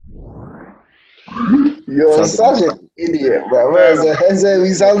You're such an idiot, bro.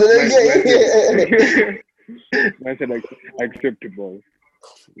 We sounded again. Man said like acceptable.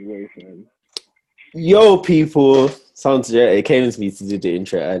 Yo, people. It came to me to do the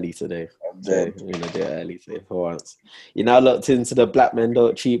intro early today. So we're gonna do it early today for once. You're now locked into the Black Men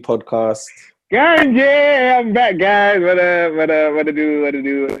Don't Cheat podcast. Guys, yeah, I'm back, guys. What to do?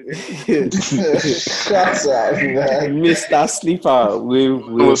 Shut up, man. Mr. Sleeper with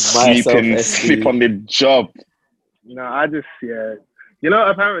myself. Sleep on the job. No, I just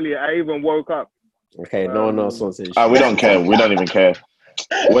apparently I even woke up. Okay, no one else wants it. We don't care. We don't even care.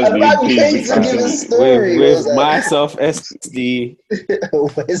 Wesley, please give a story. With myself, SD.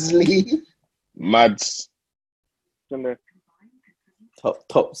 Wesley. Mads.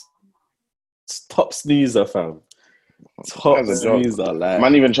 Top snoozer, fam. Top snoozer, like.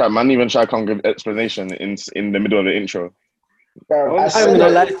 Man even try come give explanation in the middle of the intro. Bro, I ain't gonna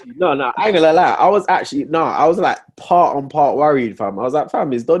lie to you. No, I ain't gonna lie. I was like part on part worried, fam. I was like,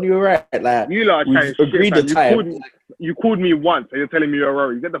 fam, is Donny alright? Like, you lot are agreed the time. You called me once and you're telling me you're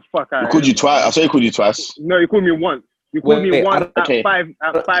worried. Get the fuck out. I called you twice. I saw you called you twice. No, you called me once. You called me once at five.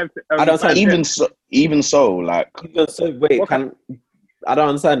 I don't understand. Even so, like. Wait, I don't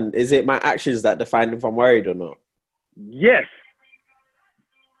understand. Is it my actions that define if I'm worried or not? Yes.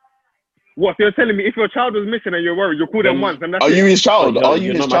 What? So you're telling me if your child was missing and you're worried, you call them once and that's Are you his child? Are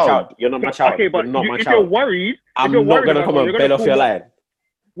you his child? You're not my child. Okay, but if you're worried, I'm not gonna come and bail off your line.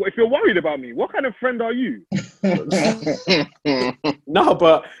 Well, if you're worried about me, what kind of friend are you? No,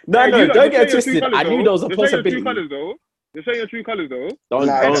 don't get twisted. I knew there was a possibility. You're showing your true colours though.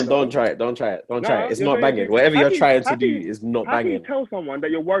 Don't try it. It's not banging. Whatever you're trying to do is not banging. How can you tell someone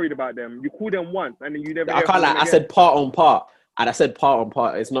that you're worried about them? You call them once and then you never. I can't I said part on part. And I said part on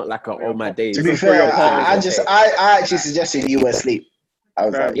part. It's not like all my days. To be fair, I actually suggested you were asleep. I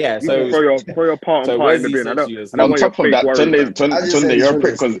was like, yeah. So for your part on part in the bin. On top of that, Tunde, you're a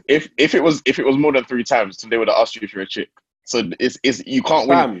prick because if it was more than 3 times, Tunde would have asked you if you're a chick. So it's you can't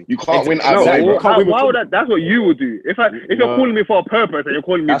win. You can't win outside. Why would that? That's what you would do. If you're calling me for a purpose and you're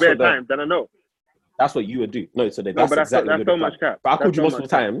calling me bare times, then I know. That's what you would do. No, so that's exactly that's so much cap. But I called you multiple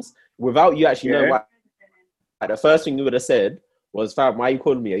times without you actually knowing why. Like, the first thing you would have said was, fam, why are you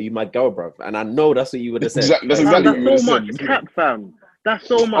calling me? Are you my girl, bro? And I know that's what you would have said. That's exactly what you would have said. That's so much cap, fam. That's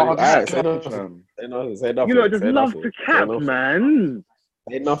so much cap. Say nothing. You know, just love to cap, man.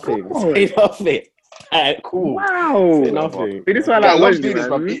 Say nothing. Say nothing. Alright, cool. Wow. Say nothing. This is why I like Wesley,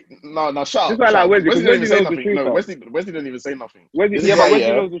 man. No, shut up. This is why I like Wesley. Wesley don't even say nothing. No, Wesley don't even say nothing. But Wesley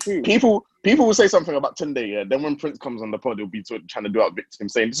knows the truth. People will say something about Tunde, yeah. Then when Prince comes on the pod, he'll be trying to do out victim,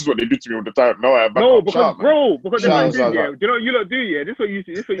 saying this is what they do to me all the time. Because you lot do, yeah. This is what you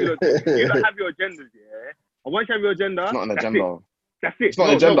do. You don't have your agendas, yeah. And once you have your agenda, it's not an agenda. That's it. It's not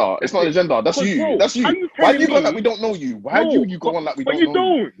an agenda. It's not an agenda. That's you. That's you. Why do you go on like we don't know you? Why do you go on like we don't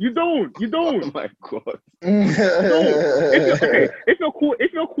know you? You don't. Oh my god. If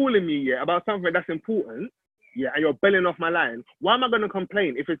you're calling me, yeah, about something that's important, yeah, and you're belling off my line, why am I gonna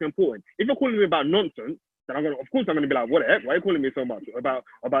complain if it's important? If you're calling me about nonsense, then I'm gonna be like, what the heck? Why are you calling me so much about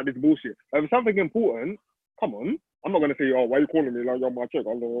this bullshit? But if it's something important, come on. I'm not gonna say, oh, why are you calling me like you're my chick?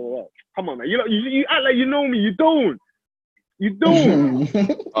 Come on, man. You act like you know me. You don't. You don't.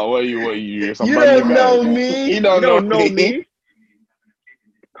 What are you? You don't know me. You don't know me.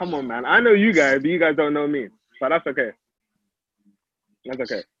 Come on, man. I know you guys, but you guys don't know me. But that's okay. That's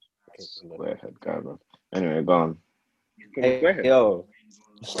okay. Squarehead guy, bro. Anyway, go on. Hey, yo.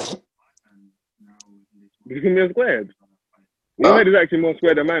 Did you give me a squarehead? Your head is actually more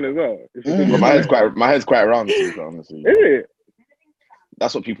square than mine as well. But my head's quite round, honestly. Is it?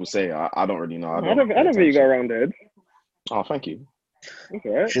 That's what people say. I don't really know. I don't think you got a round head. Oh, thank you.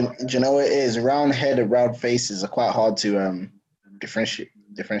 Okay. Do you know what it is? Round head and round faces are quite hard to differentiate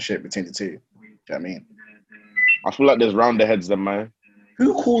between the two. Do you know what I mean? I feel like there's rounder heads than mine.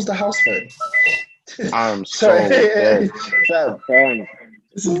 Who calls the house phone? I'm so dead. Fam.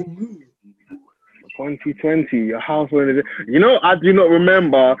 2020, your house phone. You know, I do not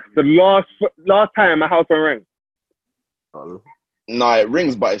remember the last time my house phone rang. No, it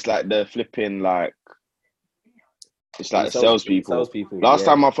rings, but it's like the flipping like. It's like salespeople. Last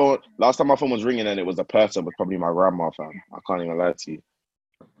time my phone was ringing and it was a person, was probably my grandma, fam. I can't even lie to you.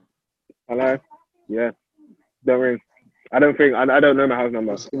 Hello? Yeah. Don't ring. I don't know my house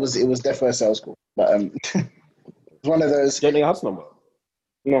number. It was definitely a sales call. But it's one of those. Do you know your house number?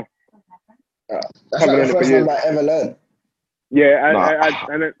 No. That's like the first number I ever learned. Yeah,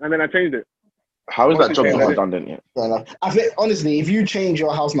 and then I changed it. How is that job not redundant yet? No. I think honestly, if you change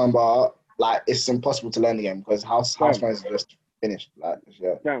your house number, like it's impossible to learn again because house phones are just finished. Like,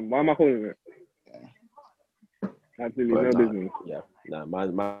 yeah. Damn, why am I calling it? Absolutely no business. Yeah,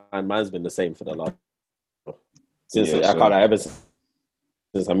 mine's been the same for the last since I can't ever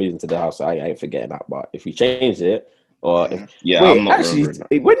since I moved into the house. I ain't forgetting that. But if we change it, or I'm not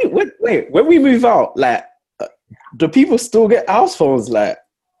actually when we move out, like, do people still get house phones? Like,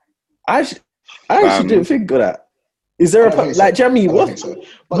 I actually didn't think of that. Is there like Jamie? What? So.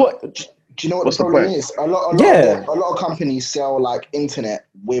 What? Do you know what the problem is? A lot of companies sell like internet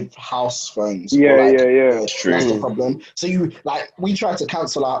with house phones. Yeah. That's the problem. So we tried to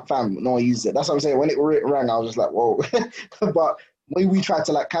cancel our fam. No one used it. That's what I'm saying. When it rang, I was just like, whoa. But when we tried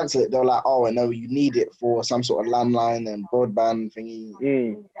to like cancel it, they were like, oh, no, you need it for some sort of landline and broadband thingy.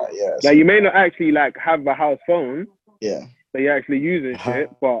 Like you may not actually like have a house phone. Yeah. So you're actually using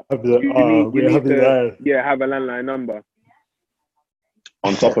shit, but you need to have a landline number.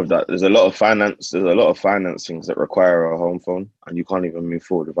 On top of that, there's a lot of financings that require a home phone, and you can't even move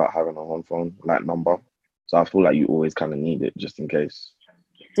forward without having a home phone like number. So I feel like you always kind of need it just in case.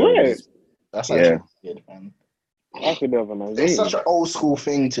 That's actually good, man. That's a bit of an idea. It's such an old school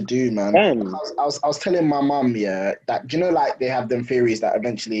thing to do, man. I was telling my mum, that like they have them theories that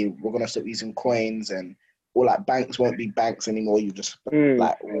eventually we're gonna stop using coins and or like banks won't be banks anymore. You just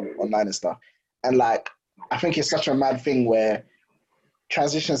like online and stuff. And like I think it's such a mad thing where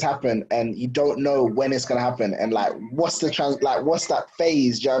transitions happen and you don't know when it's gonna happen and like what's that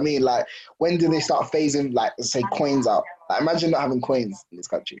phase? Do you know what I mean? Like when do they start phasing like say coins out? Like imagine not having coins in this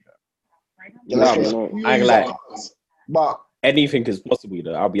country. I ain't like, but anything is possible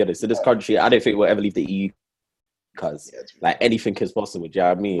though. I'll be honest. In this country, I don't think we'll ever leave the EU because like anything is possible. Do you know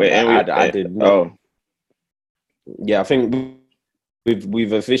what I mean? I did not. Yeah, I think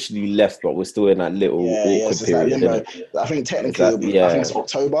we've officially left, but we're still in that little awkward period. I think technically, I think it's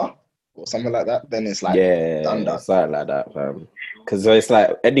October or something like that. Then it's like something like that. Because it's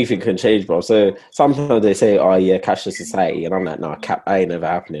like anything can change, bro. So sometimes they say, "Oh yeah, cashless society," and I'm like, "No, I ain't never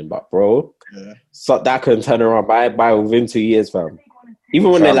happening." But bro, so that can turn around by within 2 years, fam.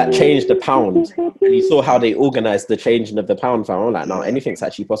 Even when they like changed the pound, and you saw how they organized the changing of the pound, fam. I'm like, no, anything's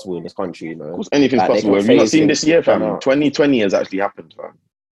actually possible in this country, you know. Of course, anything's possible. Have you not seen this year, fam? 2020 has actually happened, fam.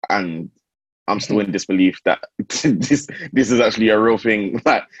 And I'm still in disbelief that this is actually a real thing.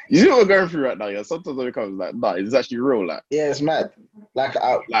 Like, you see what we're going through right now? Yeah, sometimes it becomes like, nah, it's actually real. Like, yeah, it's mad. Like,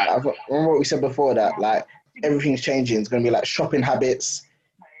 I remember what we said before that like everything's changing. It's gonna be like shopping habits,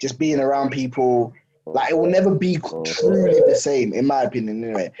 just being around people. Like it will never be truly the same, in my opinion.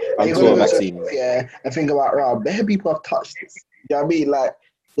 Anyway, like, you're gonna go and think about, bare people have touched this. You know what I mean? Like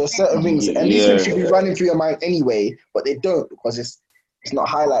there's certain things, and these things should be running through your mind anyway, but they don't because it's not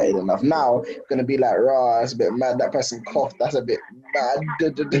highlighted enough. Now it's gonna be like, that's a bit mad. That person coughed. That's a bit mad.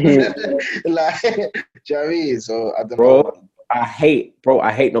 Like, do you know what I mean? So I don't know. I hate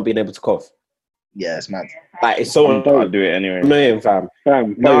not being able to cough. Yeah, it's mad. Like it's so I'll do it anyway. Annoying, fam.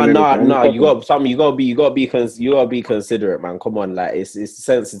 No. You gotta be considerate, man. Come on, like it's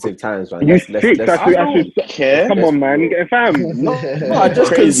sensitive times, man. I don't care. Come on, man, fam. No, I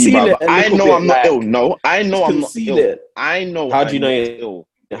just conceal it. I know I'm not ill. No, I know I'm not ill. I know. How do you know you're ill?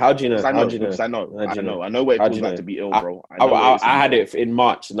 How do you know? I know what it feels like to be ill, bro. I had it in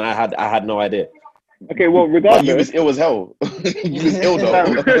March, and I had no idea. Okay, well, regardless, you was ill as hell. You was ill though.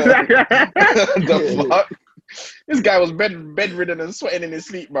 The fuck? This guy was bedridden and sweating in his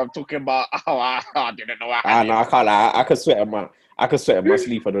sleep, bro. Talking about I didn't know. I can't lie. I could sweat in my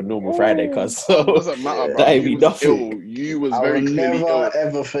sleep on a normal Friday, cause so it doesn't matter, bro. That ain't be nothing. You was very clearly ill. I'll never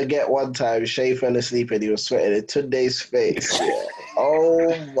ever forget one time Shay fell asleep and he was sweating in today's face. Yeah.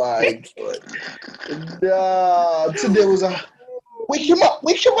 Oh my god. Nah, today was a wake him up.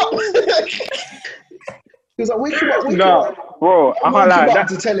 He was like, wake him up. Bro, I can't lie.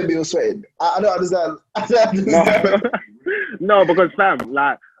 That's to tell him he was sweating. I don't understand. No, because fam,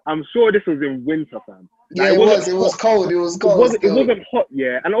 like, I'm sure this was in winter, fam. Like, yeah, it was cold. It wasn't hot,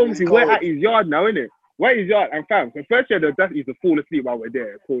 yeah. And obviously, we're at his yard now, innit? We're at his yard, and fam, so first year, the death is to fall asleep while we're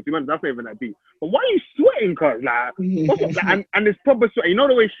there. Of course, that's not even that deep. But why are you sweating, cuz? Like, and it's proper sweat. You know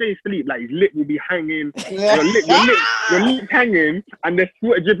the way Shay sleep, like, his lip will be hanging, your lip hanging, and there's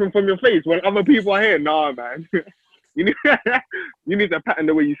sweat dripping from your face when other people are here. Nah, man. You need to pattern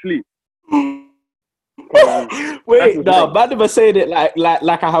the way you sleep. Wait, no, man never saying it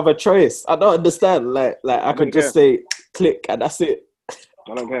like I have a choice. I don't understand. Like I could just say click and that's it.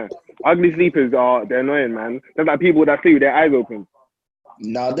 I don't care. Ugly sleepers they're annoying, man. They're like people that sleep with their eyes open.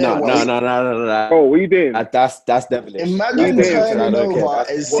 No. Oh, what are you doing? That's definitely. Imagine turning over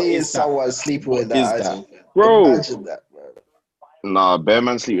and seeing someone sleeping with their eyes open. Bro. Imagine that, bro. Nah, bare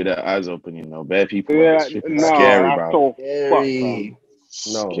man sleep with their eyes open, you know. Bare people. Scary, bro. Scary.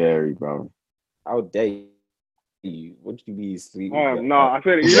 Scary, bro. How dare you? you. What do you mean sleep? No, I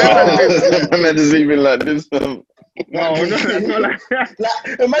feel it. You I'm not sleeping like this. No, like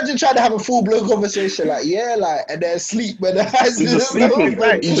imagine trying to have a full blown conversation, like and then sleep when the eyes He's just sleeping.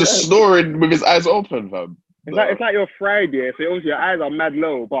 He's just snoring with his eyes open, fam. It's like you're fried, yeah. So obviously your eyes are mad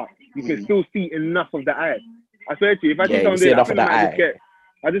low, but you can still see enough of the eye. I swear to you, if I see someone doing that,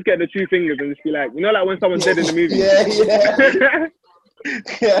 I just get the 2 fingers and just be like, like when someone's dead in the movie.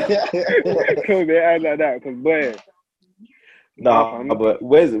 Close their eyes like that, because boy. But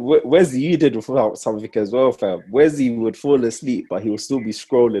Wesley, you did something as well, fam. Wesley would fall asleep, but he would still be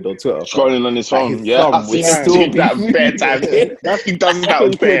scrolling on Twitter. Scrolling on his phone, I've seen that bare time. He does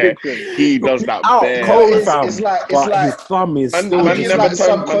that bare. He does that bare. Cold, fam. It's like his thumb is still. I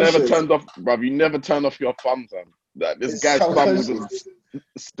never turned off, bruv. You never turn off your thumb, fam. This guy's thumb would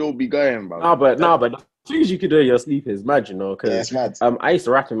still be going, bruv. No, but the things you could do in your sleep is mad, because I used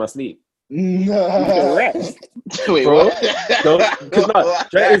to rap in my sleep. No. Wait, bro. what?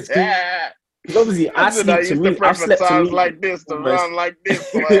 Because obviously I sleep to music. I've slept to music like this, to run like this,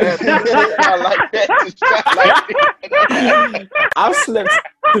 to like that. I've slept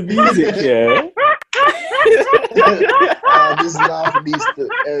to music, This laugh needs to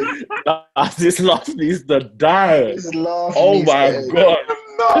end. This laugh needs to die. This laugh oh needs my to end. god.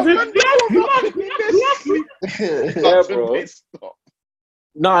 Bro.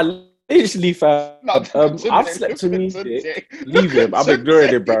 Nah, literally, fam. I've slept to music. Leave him. I'm ignoring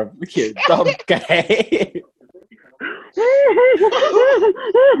him, bro. Look at dumb guy.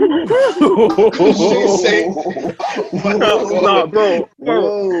 No, bro.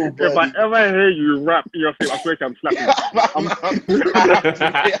 If I ever hear you rap in your sleep, I swear I'm slapping you.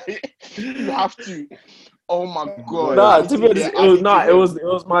 You have to. Oh my god! Nah, to be honest, it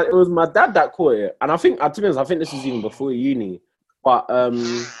was my dad that caught it, and I think, to be honest, I think this was even before uni. But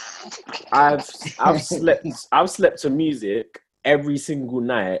I've slept to music every single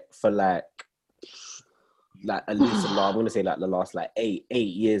night for like at least I'm gonna say like the last like eight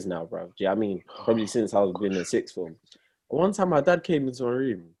years now, bro. Do you know what I mean? Probably since I was been in sixth form. One time my dad came into my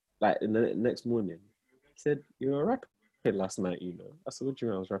room like in the next morning. He said, "You were rapping last night, I said, "What do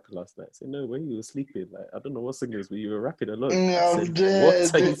you mean I was rapping last night?" I said, "No, when you were sleeping, like I don't know what singers, but you were rapping a lot." I said,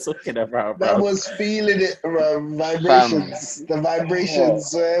 "What are you talking about, bro?" That was feeling it, bro. Vibrations. The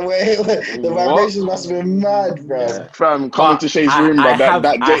vibrations. The vibrations must have been mad, bro. Yeah. Fam, coming to Shay's room, bro.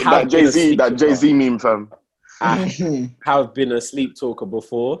 That Jay-Z meme, fam. I have been a sleep talker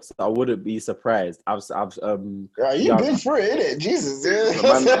before, so I wouldn't be surprised. You've been through it, innit? Jesus.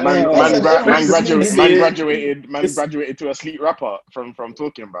 Man graduated to a sleep rapper from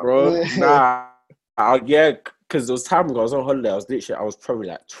talking, bro. Nah, because there was time ago I was on holiday. I was probably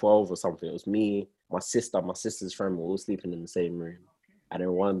like 12 or something. It was me, my sister's friend. We were all sleeping in the same room. And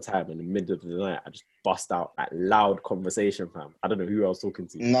then one time in the middle of the night, I just bust out that loud conversation, fam. I don't know who I was talking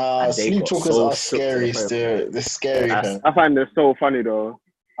to. Nah, sleep talkers are scary still. They're scary, fam. I find it so funny, though.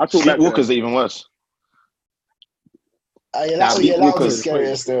 Sleepwalkers are even worse. That would be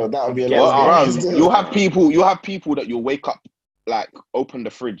scarier still. That would be a lot scarier. You have people that you'll wake up, like, open the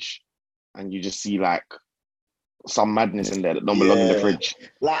fridge, and you just see, like, some madness in there that don't belong in the fridge.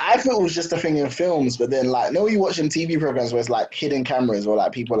 Like, I thought it was just a thing in films, but then, like, you watching TV programs where it's like hidden cameras or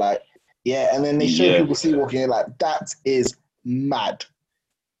like people like, and then they show people sleepwalking. You're like, that is mad.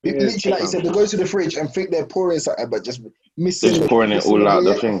 People literally, like you said, they go to the fridge and think they're pouring something, but just missing. Just pouring it all out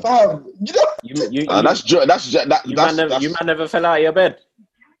the thing. Fam, you man never fell out of your bed.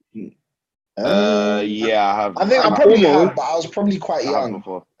 I have. I think I probably have, but I was probably quite young.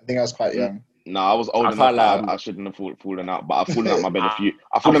 I think I was quite young. No, I was old enough. I shouldn't have fallen out, but I've fallen out my bed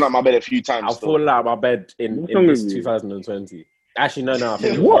I've fallen out my bed a few times. I've fallen out my bed in this 2020. Actually, no. I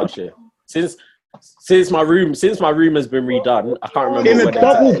think it was last year. Since my room has been redone, I can't remember. In a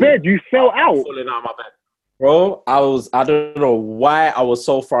double bed, you fell out. Falling out of my bed, bro. I don't know why I was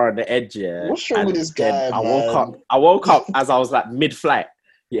so far on the edge. Yeah. What's wrong with this guy? I woke up as I was like mid-flight.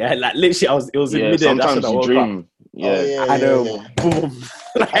 Yeah, like literally, it was in mid-air. Sometimes you dream. I know. Boom.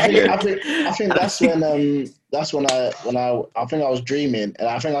 I think that's when I think I was dreaming, and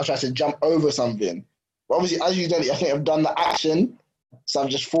I think I was trying to jump over something. But obviously, as you done it, I think I've done the action, so I've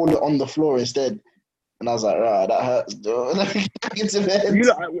just fallen on the floor instead. And I was like, right, that hurts, though. Back into bed.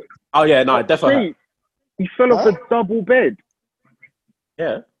 Oh yeah, no, definitely. He fell off a double bed.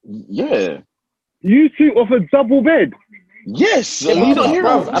 Yeah. Yeah. You two off a double bed. Yes. Yeah, I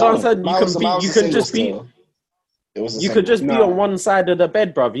don't understand. You could just be on one side of the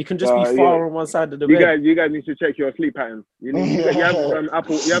bed, bruv. You can just be far on one side of the bed. You guys need to check your sleep pattern. You have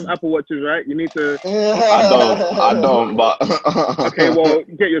Apple Watches, right? You need to. I don't. But okay, well,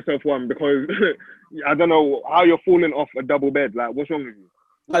 get yourself one because I don't know how you're falling off a double bed. Like, what's wrong with you?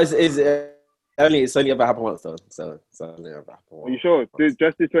 It's only ever happened once though. So it's only ever happened once. Are you sure?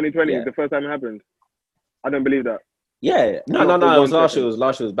 Just this 2020 is the first time it happened. I don't believe that. Yeah. No. It was last year. It was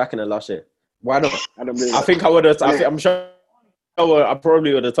back in the last year. Why not? I don't believe I think I would have. I'm sure. I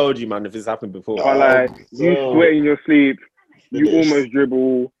probably would have told you, man, if it's happened before. But like, you sweat in your sleep. You almost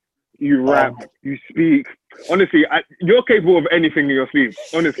dribble. You rap. You speak. Honestly, you're capable of anything in your sleep.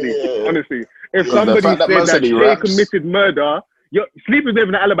 Honestly. If somebody said that they committed murder, your sleep is never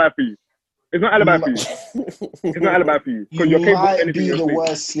an alibi for you. It's not alibi for you. It's not alibi for you. You might be the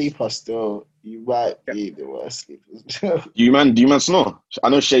worst sleeper still. You might be the worst sleeper. Do you man snore? I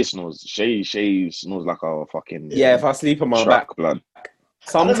know Shay snores. Shay snores like a fucking... Yeah, if I sleep on my back. Blood.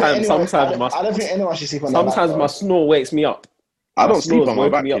 Sometimes I don't think anyone should sleep on their back. Sometimes my snore wakes me up. I don't sleep on my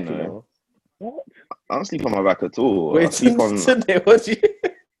back, you know. What? I don't sleep on my back at all. Wait, I sleep on... Today, what you...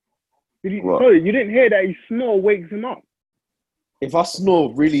 Sorry, you didn't hear that his snore wakes him up? If I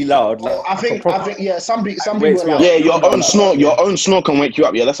snore really loud, like, I think yeah, some people like, yeah, your own snore can wake you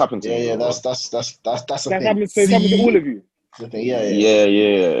up. Yeah, that's happened to me. Yeah, that's a thing. That's happened to all of you.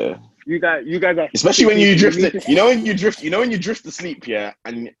 Yeah. You guys are, especially when you drift it. You know when you drift to sleep, yeah,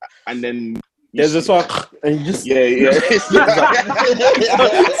 and then there's this one, and you just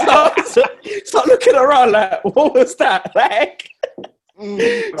start looking around like, what was that? Like.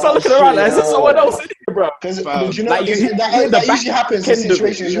 Start looking around like, is there someone else in here, bro? Because you know, like, that usually happens in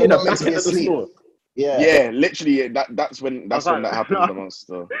situations you're not meant to be asleep. Yeah, literally, that's when that happens the most.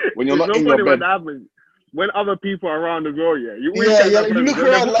 When you're not in your bed. When other people are around as well, yeah. You look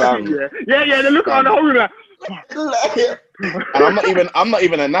around like, they look around the whole room like. And I'm not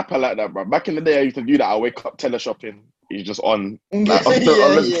even a napper like that, bro. Back in the day, I used to do that. I wake up teleshopping. He's just on on the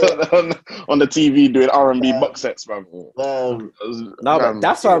TV doing R&B box sets, bro. But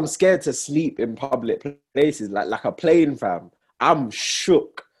that's why I'm scared to sleep in public places, like a plane, fam. I'm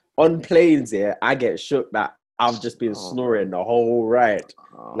shook on planes. Yeah, I get shook that I've just been snoring the whole ride.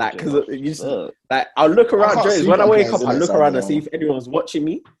 Like, because like I'll look around. When I wake up, I look around and see if anyone's watching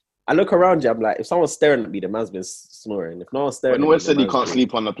me. I look around you. I'm like, if someone's staring at me, the man's been snoring. If no one's staring, when Wes said he can't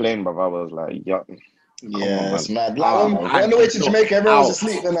sleep on the plane, bro, I was like, yeah. Yeah, it's mad. Like, on the way to Jamaica, everyone was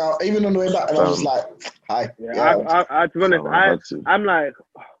asleep, and even on the way back, and I was just like, "Hi." Yeah, to be honest, I'm like,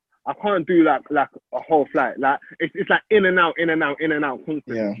 I can't do like a whole flight. Like it's like in and out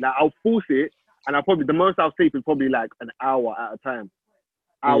constantly. Yeah. Like I'll force it, and the most I'll sleep is probably like an hour at a time.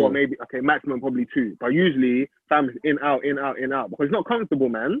 Maybe maximum probably 2. But usually, time is in out because it's not comfortable,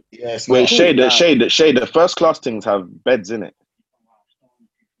 man. Yeah. Wait, Shay, the first class things have beds in it.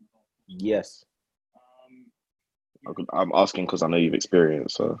 Yes. I'm asking because I know you've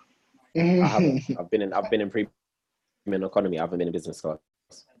experienced. So I haven't. I've been in premium economy. I haven't been in business class.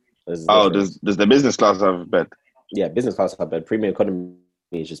 Does the business class have a bed? Yeah, business class have a bed. Premium economy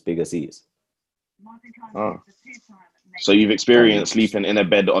is just bigger seats. Oh. So you've experienced sleeping in a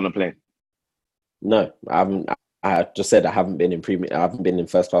bed on a plane? No, I haven't. I just said I haven't been in premium. I haven't been in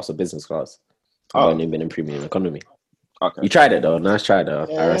first class or business class. I've only been in premium economy. Okay. You tried it though. Nice try though.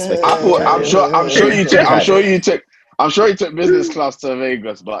 I respect it. I'm sure you took business class to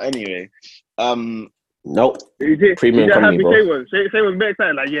Vegas, but anyway. Nope. You did. Premium you economy, bro. Say was very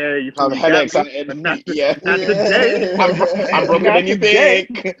excited. Like, yeah, you. I'm hella excited. Today. I'm broken than you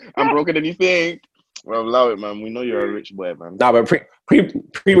think. I'm broken than you think. Well, allow it, man. We know you're a rich boy, man. Nah, but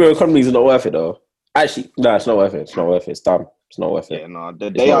premium economy is not worth it though. Actually, no, it's not worth it. It's not worth it. It's dumb. It's not worth it. Yeah, no. The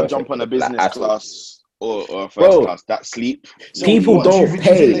day I jump on a business class. Or first class, that sleep. People don't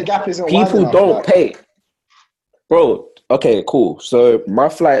pay. People don't pay. Bro, okay, cool. So my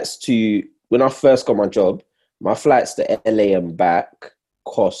flights when I first got my job, my flights to LA and back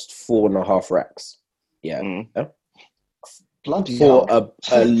cost 4.5 racks. Yeah. Bloody for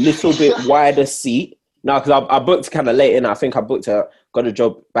a little bit wider seat. No, because I booked kind of late in. I think I got a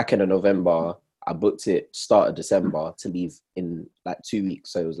job back in November. I booked it start of December to leave in like 2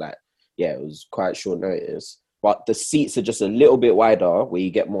 weeks. So it was like, yeah, it was quite short notice. But the seats are just a little bit wider where you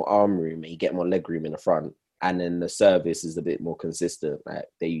get more arm room and you get more leg room in the front. And then the service is a bit more consistent. Like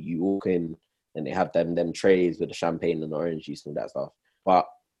you walk in and they have them trays with the champagne and the orange juice and that stuff. But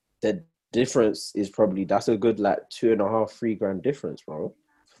the difference is probably, that's a good like 2.5-3 grand difference, bro.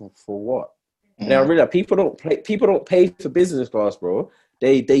 For what? Now I realize people don't pay for business class, bro.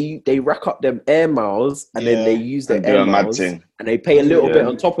 They rack up them air miles and then they use their air miles and they pay a little bit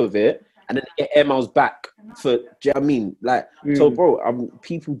on top of it and then they get air miles back for, do you know what I mean? Like, so bro,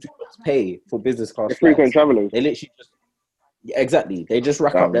 people do not pay for business class. Frequent travelers. They literally just, exactly. They just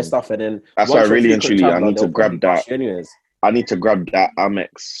rack up their stuff and then. That's why really and truly I need to grab that. Anyways. I need to grab that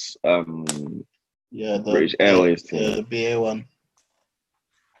Amex Yeah, the British Airways team. Yeah, the BA one.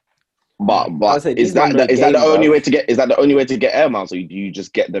 But is that the only way to get? Is that the only way to get air miles, or do you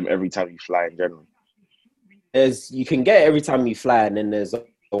just get them every time you fly in general? You can get it every time you fly, and then there's the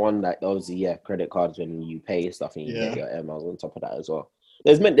one that obviously credit cards when you pay stuff and you get your air miles on top of that as well.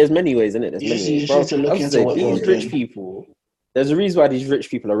 There's many ways in it. There's many ways. Bro, to look into what these rich people. There's a reason why these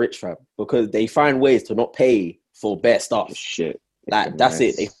rich people are rich, fam, because they find ways to not pay for bare stuff. Shit, like that's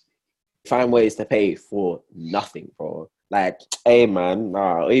it. They find ways to pay for nothing, bro. Like, hey man,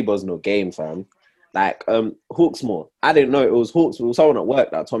 nah, Uber's no game, fam. Like, Hawksmoor. I didn't know it was Hawksmoor. It was someone at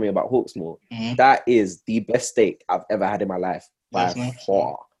work that told me about Hawksmoor. Mm-hmm. That is the best steak I've ever had in my life by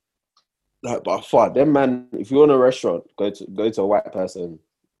far. Like, by far. Them man, if you're in a restaurant, go to a white person.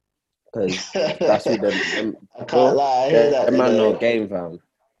 Because that's what them I can't lie, I hear that. Them man no game, fam.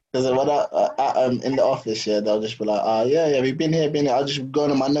 Because when in the office, they'll just be like, we've been here. I'll just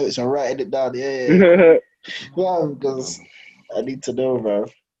go on my notes and write it down. Yeah. Yeah, because I need to know, bro.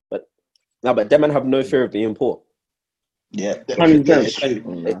 But them man have no fear of being poor. Yeah, the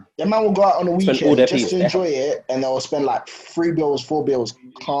man will go out on the weekend just to enjoy it, and they'll spend like 3 bills, 4 bills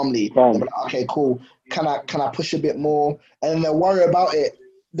calmly. They'll be like, okay, cool. Can I push a bit more? And then they'll worry about it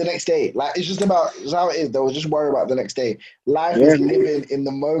the next day. Like, it's how it is. They'll just worry about the next day. Life is living in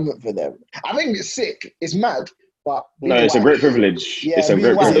the moment for them. I think it's sick. It's mad. But no, it's a great privilege. Yeah, it's a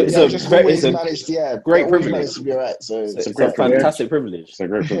great privilege. Great privilege. To be right. So it's a fantastic privilege. It's a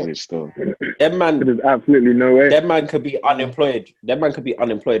great privilege still. That man, there's absolutely no way. That man could be unemployed. That man could be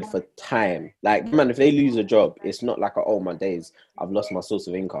unemployed for time. Like, man, if they lose a job, it's not like, my days, I've lost my source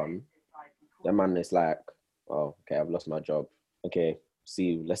of income. That man is like, oh, okay, I've lost my job. Okay,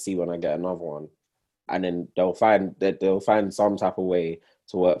 let's see when I get another one. And then they'll find some type of way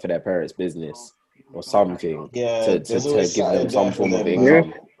to work for their parents' business. Or something to give them some form of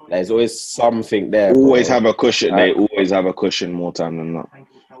income. There's always something there. Always have a cushion. They always have a cushion more time than not.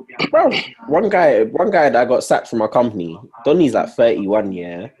 Bro, one guy that got sacked from my company, Donnie's like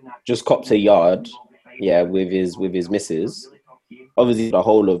 31, just copped a yard, with his missus. Obviously, the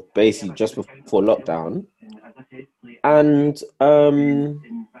whole of basically just before lockdown. And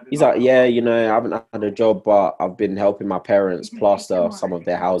he's like, I haven't had a job, but I've been helping my parents plaster some of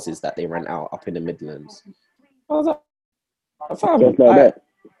their houses that they rent out up in the Midlands. I was like,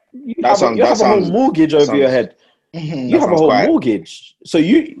 you have a whole mortgage over your head. You have a whole mortgage. So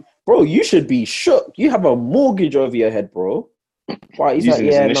you should be shook. You have a mortgage over your head, bro. Right, he's like,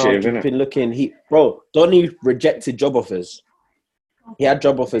 I've been looking. Donnie rejected job offers. He had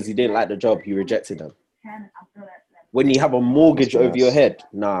job offers. He didn't like the job. He rejected them. When you have a mortgage over your head,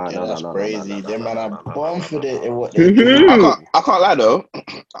 that's crazy. Them man are born for it. I can't lie though.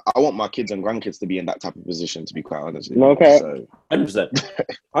 I want my kids and grandkids to be in that type of position. To be quite honest, okay, 100%.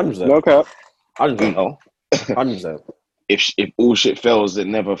 Okay, 100%. If all shit fails, it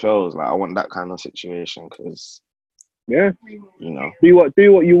never fails. Like, I want that kind of situation because, do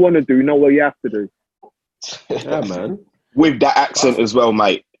what you want to do, not what you have to do. Yeah, man. With that accent as well,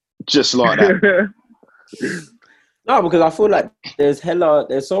 mate. Just like that. No, because I feel like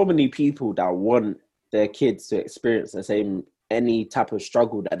there's so many people that want their kids to experience any type of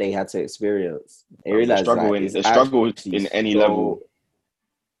struggle that they had to experience. They realize the struggle in any level.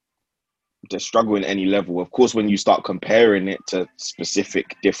 The struggle in any level. Of course, when you start comparing it to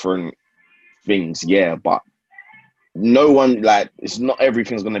specific different things, but no one, it's not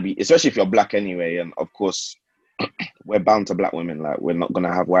everything's gonna be, especially if you're black anyway. And of course, we're bound to black women. Like, we're not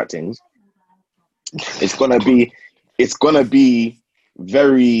gonna have white things. It's gonna be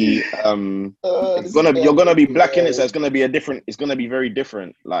very you're gonna be black in it, so it's gonna be very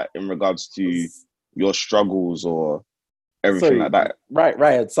different, like, in regards to your struggles or everything like that.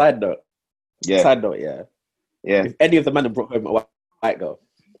 Right. Side note, if any of the men have brought home a white girl,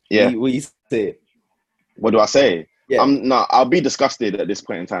 what you say? What do I say? I'll be disgusted at this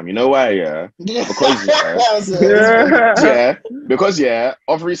point in time. You know why? Because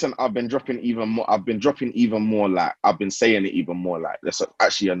of recent I've been dropping even more. Like, I've been saying it even more. Like, that's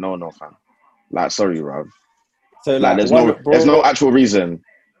actually a no, fam. Like, sorry, Rav. So there's no actual reason.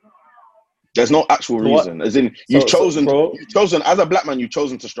 There's no actual reason. As in, you've chosen as a black man. You've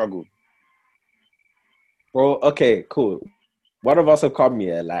chosen to struggle. Bro, okay, cool. One of us have come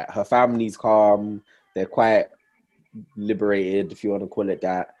here. Like, her family's calm. They're quite liberated, if you want to call it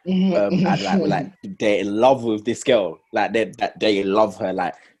that. And like they're in love with this girl. Like, they love her.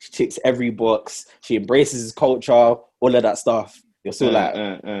 Like, she ticks every box. She embraces his culture. All of that stuff. You're still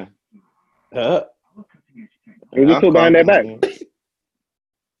Is it still behind their back?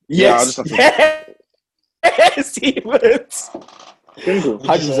 Yes. Yes, Stevens.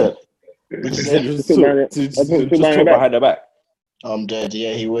 100%. Just talk behind her back. I'm dead.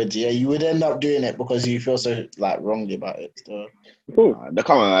 Yeah, he would. Yeah, you would end up doing it because you feel so like wrongly about it. So. Cool.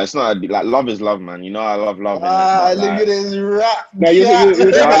 Come on, it's not like love is love, man. You know I love love. Look at this rap. No, you know what it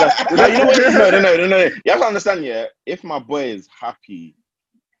is? No. You have to understand, yeah. If my boy is happy,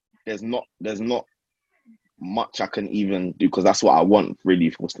 there's not much I can even do because that's what I want.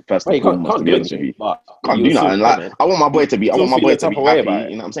 Really, for the first time. Can't do anything. Can't do nothing. Like I want my boy to be. I want my boy to be happy. You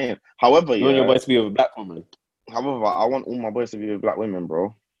know what I'm saying? However, you want your boy to be with a black woman. However, I want all my boys to be with black women,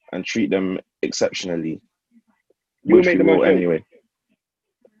 bro, and treat them exceptionally. You would make the most anyway.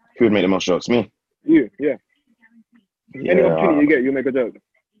 Who would make the most jokes? Me. You, yeah. Any opportunity you get, you make a joke.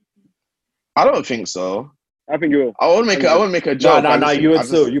 I don't think so. I think you will. I won't make a joke. No. You would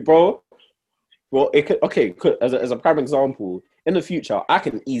still, bro. Well, it could. Okay, as a prime example, in the future, I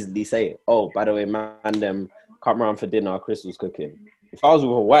can easily say, "Oh, by the way, man, them come around for dinner. Chris was cooking." If I was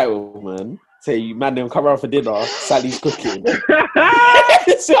with a white woman, say, "You man, them come around for dinner. Sally's cooking."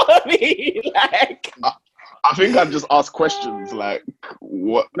 So I mean, like. I think I'd just ask questions like,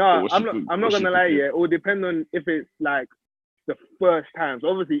 what? No, I'm not gonna lie. Yeah, it will depend on if it's like the first time. So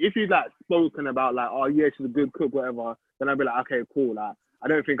obviously, if you've like spoken about like, oh yeah, she's a good cook, whatever, then I'd be like, okay, cool. Like, I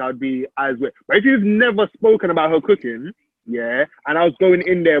don't think I'd be as weird. But if you've never spoken about her cooking, yeah, and I was going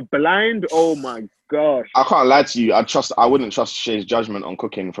in there blind, oh my gosh. I can't lie to you. I wouldn't trust Shay's judgment on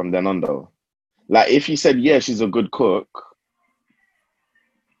cooking from then on though. Like, if he said yeah, she's a good cook,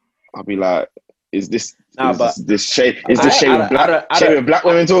 I'll be like, is this Shay with black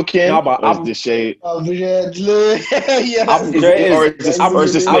women talking? No, but is this Shay? Is this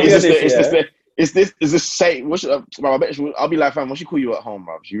Shay? I'll be like, fam, what she call you at home,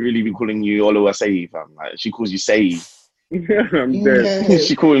 bro? She really be calling you all over Say, fam. Like, she calls you Say. I'm dead.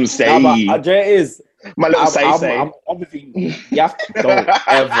 She calls him Say. No, but Jay is my little Say. I'm obviously, you have to don't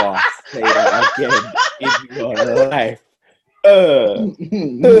ever say that again in your life. No,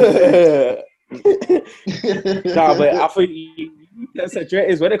 but I think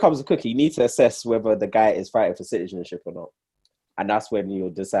is when it comes to cooking, you need to assess whether the guy is fighting for citizenship or not, and that's when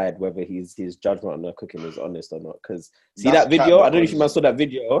you'll decide whether his judgment on the cooking is honest or not. Because that video, I don't know if you man saw that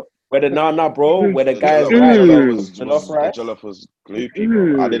video where the bro, where the guy's the jollof was gloopy,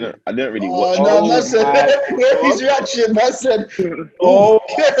 bro. I didn't really watch. Oh no, where his reaction? I said,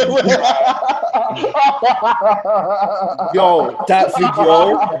 yo, that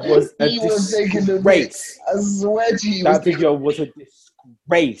video was a disgrace. I swear to you, that video was a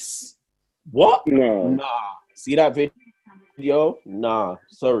disgrace. What? No. Nah. See that video? Nah.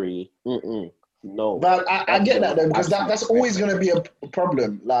 Sorry. No. But I get that though, because that's always going to be a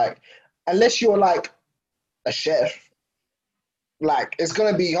problem. Like, unless you're like a chef, like it's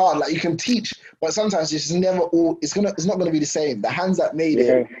going to be hard. Like, you can teach, but sometimes it's never all. It's not going to be the same. The hands that made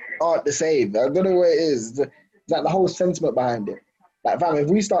it aren't the same. I don't know what it is. It's like the whole sentiment behind it. Like, fam, if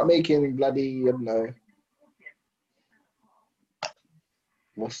we start making bloody, I don't know,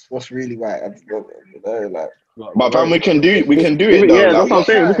 what's really right? I don't know, like. But fam, we can do it though. Yeah, that's what I'm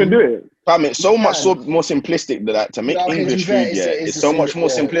saying. We can do it. Fam, it's so much more simplistic than that. To make English food, it's so much more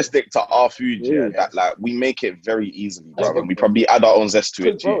simplistic to our food, that like we make it very easily, bro. And we probably add our own zest to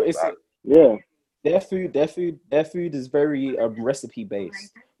it too. Bro, Their food is very recipe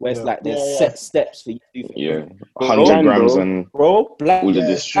based, where it's like there's set steps for you to do. 100 grams and black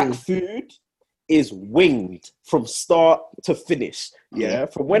food is winged from start to finish. Yeah,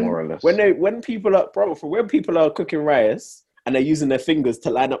 from when people are cooking rice and they're using their fingers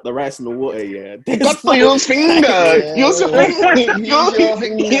to line up the rice in the water. Yeah, got to use finger. Use your finger.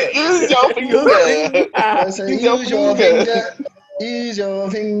 Use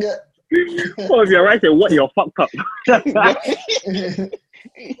your finger. Oh, if you're right there, what, you're fucked up.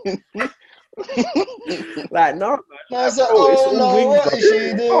 Like, no. What is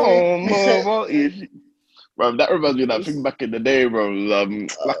she doing? What is she? Bro, that reminds me of that thing back in the day, bro. Like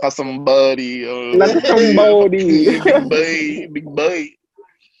somebody. Like somebody. Big boy.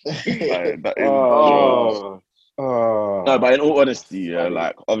 Like, that is no, but in all honesty,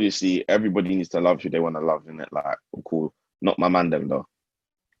 like, obviously, everybody needs to love who they want to love, innit? Like, cool. Not my man, them, though.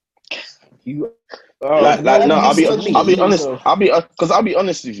 I'll be honest. I'll be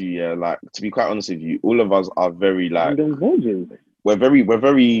honest with you. Yeah, like, to be quite honest with you, all of us are very like we're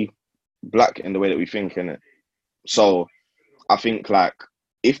very black in the way that we think, innit? So I think like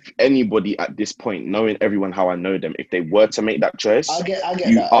if anybody at this point, knowing everyone how I know them, if they were to make that choice,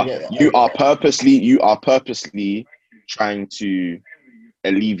 you are purposely trying to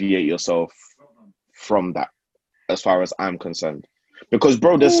alleviate yourself from that, as far as I'm concerned. Because,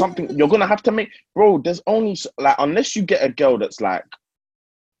 bro, there's something you're gonna have to make. Bro, there's only like, unless you get a girl that's like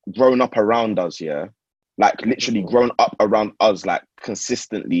grown up around us, yeah, like literally grown up around us, like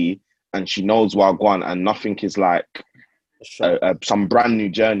consistently, and she knows Wagwan, and nothing is like some brand new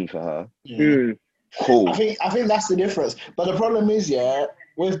journey for her. Yeah. Cool. I think that's the difference. But the problem is, yeah,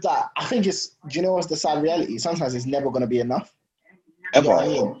 with that, I think it's. Do you know what's the sad reality? Sometimes it's never going to be enough. Ever.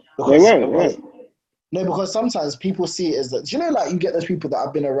 You know what I mean? Because sometimes people see it as that. Do you know, like you get those people that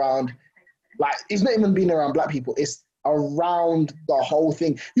have been around, like it's not even being around black people. It's around the whole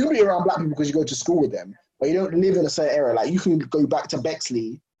thing. You can be around black people because you go to school with them, but you don't live in a certain area. Like you can go back to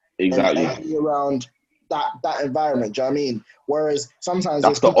Bexley, exactly, and be around that environment. Do you know what I mean? Whereas sometimes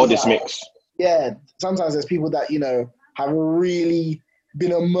that's the oddest mix. Yeah, sometimes there's people that have really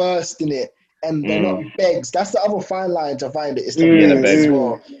been immersed in it, and they're not begs. That's the other fine line to find it. It's the begs as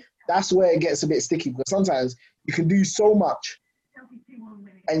well. That's where it gets a bit sticky because sometimes you can do so much,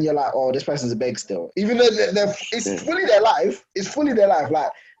 and you're like, "Oh, this person's a beg still," even though it's fully their life. It's fully their life,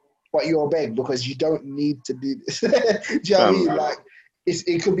 like, but you're a beg because you don't need to do this. Do you know what I mean? Like,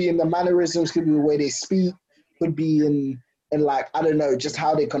 it could be in the mannerisms, could be the way they speak, could be in like, I don't know, just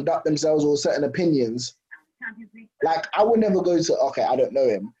how they conduct themselves or certain opinions. Like, I would never go to, okay, I don't know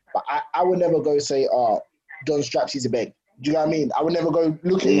him, but I would never go say, Don Straps, he's a beg. Do you know what I mean? I would never go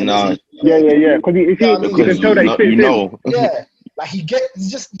look at him. No. Yeah. Because you can tell that he fits in. Yeah. Like,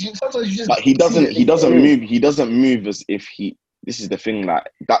 sometimes you just. But he doesn't move as if he. This is the thing, like,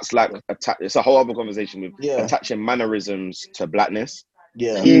 that's like, it's a whole other conversation with attaching mannerisms to blackness.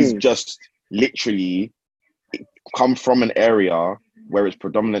 Yeah. He's just literally come from an area where it's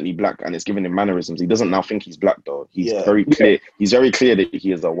predominantly black and it's giving him mannerisms. He doesn't now think he's black though. He's very clear. He's very clear that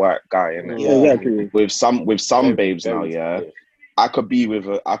he is a white guy, innit? Yeah. Exactly. With some babes now, I could be with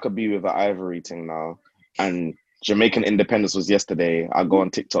an Ivory thing now, and Jamaican Independence was yesterday. I go on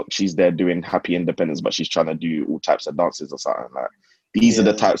TikTok, she's there doing Happy Independence, but she's trying to do all types of dances or something like. These are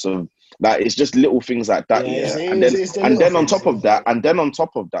the types of, like, it's just little things like that, and then on top of that,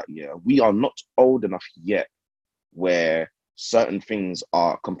 we are not old enough yet where certain things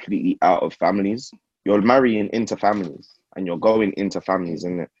are completely out of families. You're marrying into families and you're going into families,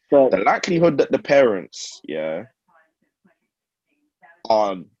 isn't it? So, the likelihood that the parents,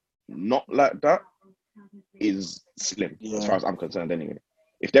 are not like that is slim, as far as I'm concerned anyway.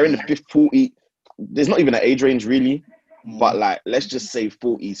 If they're in the 40, there's not even an age range really, but like, let's just say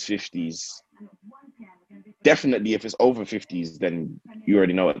 40s, 50s. Definitely if it's over 50s, then you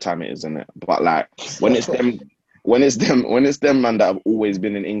already know what time it is, isn't it? But like, when it's them man that have always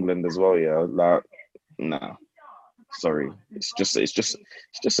been in England as well, like, nah, sorry, it's just a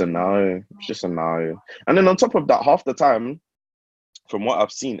no. It's just a no. And then on top of that, half the time, from what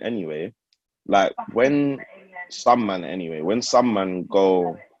I've seen anyway, like when some man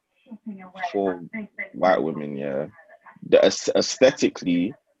go for white women,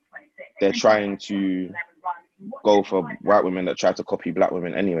 aesthetically they're trying to go for white women that try to copy black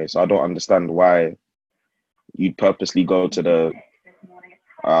women anyway. So I don't understand why you'd purposely go to the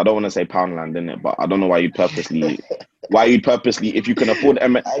I don't want to say Poundland, innit? But I don't know why you'd purposely if you can afford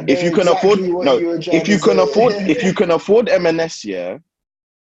if you can afford M&S,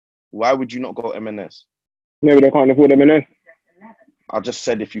 why would you not go M&S? Maybe they can't afford M&S. I just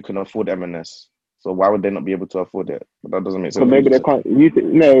said if you can afford M&S. So why would they not be able to afford it? But that doesn't make sense. So maybe they can't. You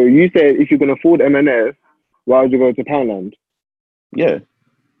said if you can afford M&S, why would you go to Poundland? Yeah.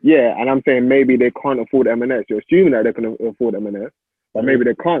 Yeah, and I'm saying maybe they can't afford M&S. You're assuming that they can afford M&S, but maybe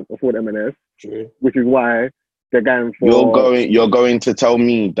they can't afford M&S. True. Which is why they're going for. You're going to tell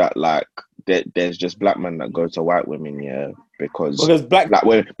me that like there's just black men that go to white women, because black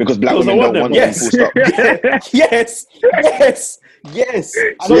women don't want them. Full stop. Yes.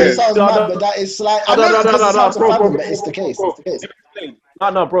 I know it sounds mad, but that is like but it's the case.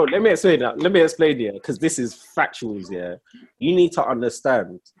 No, bro. Let me explain that. Because this is factuals. You need to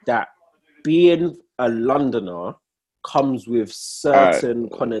understand that being a Londoner comes with certain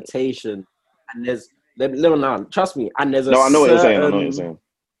connotation, and there's trust me. And there's I know what you're saying.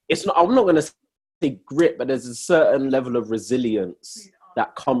 It's not. I'm not gonna say grit, but there's a certain level of resilience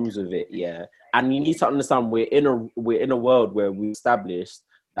that comes with it. And you need to understand we're in a world where we established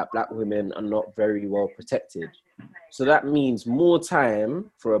that black women are not very well protected. So that means more time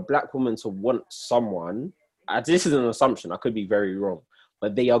for a black woman to want someone. This is an assumption. I could be very wrong,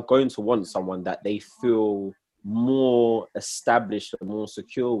 but they are going to want someone that they feel more established and more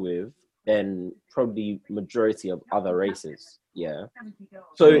secure with than probably majority of other races.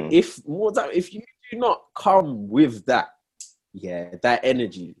 So if you do not come with that, that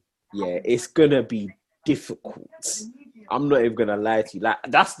energy, it's gonna be difficult. I'm not even gonna lie to you. Like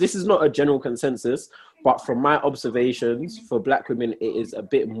this is not a general consensus, But from my observations, for black women, it is a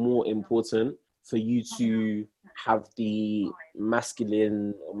bit more important for you to have the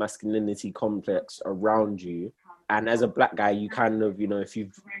masculinity complex around you. And as a black guy, you kind of, if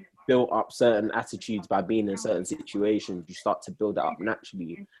you've built up certain attitudes by being in certain situations, you start to build that up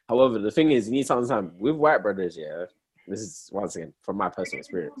naturally. However, the thing is, you need to understand, with white brothers, this is, once again, from my personal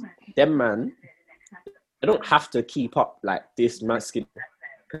experience, them man, they don't have to keep up like this masculine.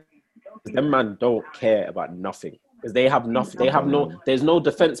 Them man don't care about nothing because they have nothing. There's no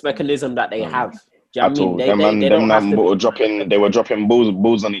defense mechanism that they have. Do you know what I mean? They were dropping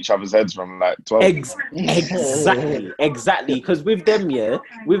balls on each other's heads from like 12. Exactly. Because with them,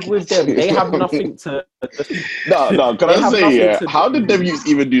 with them, they have nothing to. No. Can I say, how did them youths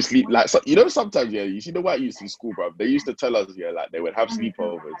even do sleep? Like, so, sometimes, you see the white youths in school, bro. They used to tell us, like they would have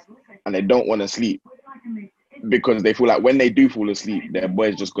sleepovers and they don't want to sleep because they feel like when they do fall asleep, their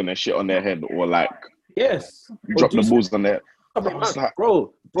boy's just gonna shit on their head or like drop the balls on their. Like,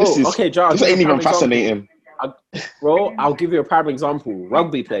 bro. Okay, John. This ain't even fascinating. I'll give you a prime example.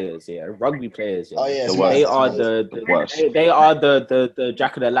 Rugby players. Oh, yes, they are the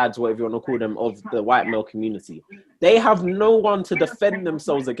jack of the lads, whatever you want to call them, of the white male community. They have no one to defend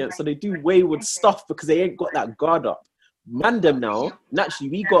themselves against, so they do wayward stuff because they ain't got that guard up. Man, them now, naturally,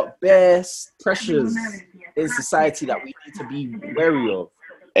 we got bare pressures in society that we need to be wary of.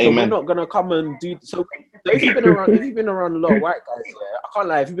 So we're not gonna come and do. So if you've been around a lot of white guys, I can't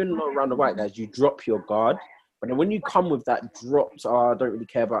lie. If you've been around the white guys, you drop your guard. But then when you come with that dropped, I don't really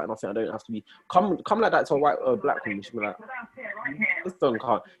care about nothing. I don't have to be come like that to a white or black woman. You should be like, this don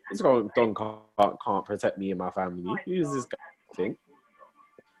can't protect me and my family. Who's this guy thing?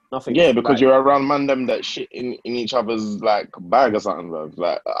 Nothing. Yeah, because you're around man them that shit in each other's like bag or something, bro.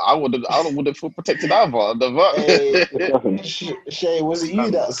 Like I wouldn't feel protected either. Shay, was it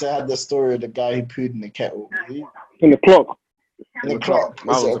you that had the story of the guy who pooed in the kettle? In the clock. In the clock. That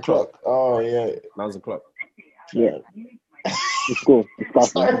was a clock. Oh yeah. That was a clock. Yeah. It's cool.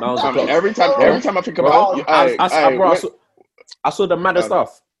 Every time I think about I saw the maddest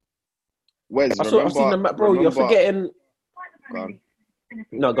stuff. I've seen the bro. You're forgetting.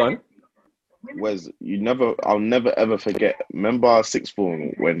 No, go on. I'll never ever forget. Remember sixth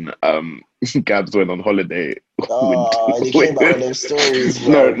form when Gabs went on holiday. You came back with those stories.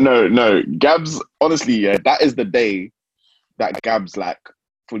 Bro. No. Gabs, honestly, that is the day that Gabs like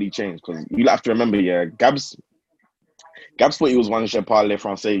fully changed because you have to remember, Gabs thought he was one Je parle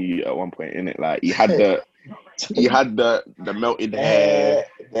français at one point, innit? Like he had the melted hair.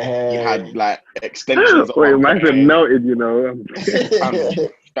 He had like extensions. Wait, mine's been melted,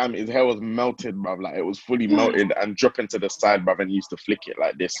 His hair was melted, bruv. Like it was fully melted and dropping to the side, bruv, and he used to flick it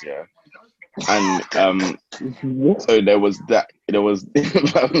like this, And so there was that. There was. Is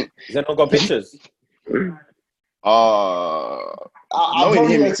that not got pictures? I'll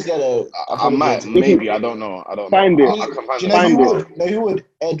probably get together. I might, maybe. I don't know. Find it. I can find it. Who would?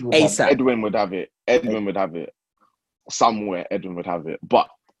 Edwin would have it. Edwin would have it. Somewhere, Edwin would have it. But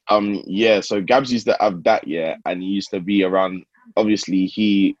so Gabs used to have that, and he used to be around. Obviously,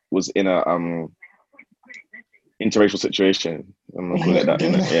 he was in a interracial situation. I'm gonna call it that.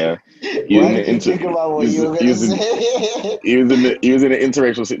 He was in an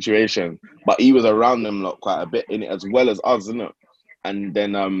interracial situation, but he was around them lot quite a bit in it as well as us, isn't it? And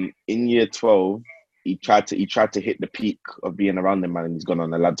then in year 12, he tried to hit the peak of being around them, man, and he's gone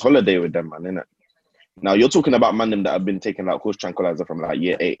on a lad's holiday with them, man, innit? Now you're talking about man them that have been taking like horse tranquilizer from like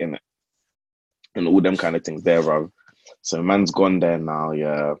year 8, innit? And all them kind of things there, bro. So man's gone there now,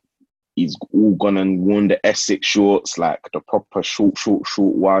 He's all gone and worn the Essex shorts, like the proper short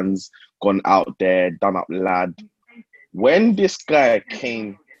ones, gone out there, done up lad. When this guy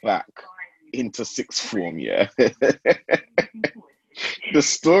came back into sixth form, the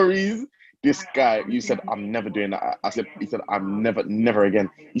stories, this guy, you said, I'm never doing that. He said, I'm never again.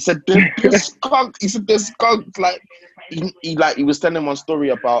 He said, there's skunk. He said, there's skunk. Like, he was telling one story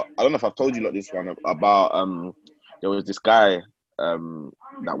about, I don't know if I've told you like this one, about, there was this guy,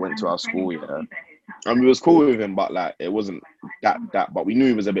 that went to our school, and we was cool with him, but like it wasn't that, but we knew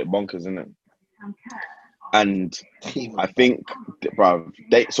he was a bit bonkers, innit? And I think, bro,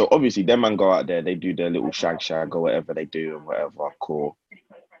 so obviously them man go out there, they do their little shag or whatever they do and whatever, cool.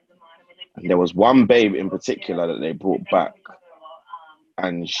 And there was one babe in particular that they brought back,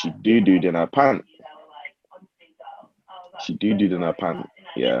 and she doo-dooed in her pant.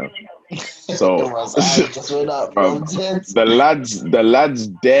 So the lads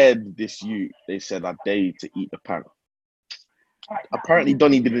dared this youth. They said, I dare you to eat the pant. Apparently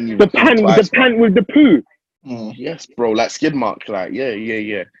Donnie didn't even the pant with the poo. Yes, bro, like skid mark, like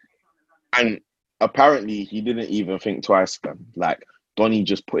yeah. And apparently he didn't even think twice, fam. Like Donny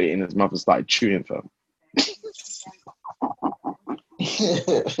just put it in his mouth and started chewing, fam.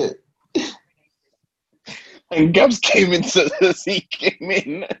 And Gabs came into this. He came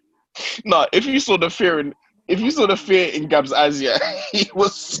in. No, if you saw the fear in Gab's eyes, yeah, he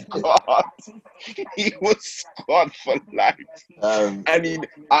was scarred. He was scarred for life. And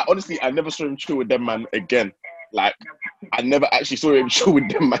I never saw him chill with them man again. Like, I never actually saw him chill with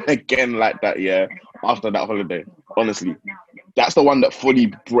them man again like that. Yeah, after that holiday, honestly, that's the one that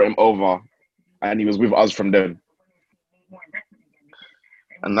fully brought him over, and he was with us from then.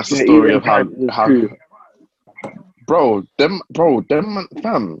 And that's the story of how. Bro, them man,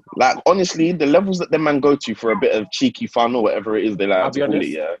 fam. Like, honestly, the levels that them man go to for a bit of cheeky fun or whatever it is they like I'll be honest,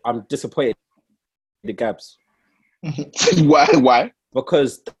 yeah. I'm disappointed in the Gabs. Why?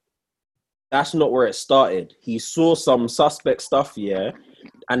 Because that's not where it started. He saw some suspect stuff, yeah,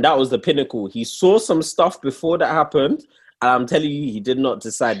 and that was the pinnacle. He saw some stuff before that happened, and I'm telling you, he did not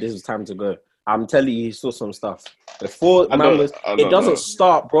decide this was time to go. I'm telling you, he saw some stuff before. It doesn't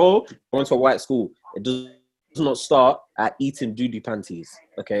start, bro. Going to a white school, it does not start at eating doodoo panties.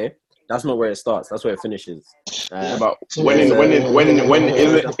 Okay, that's not where it starts. That's where it finishes. But when isn't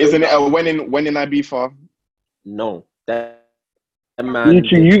it a when in Ibiza? No, that man.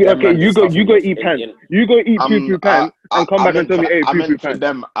 You go eat pants. You go eat poo pants and come back and tell me, hey, poo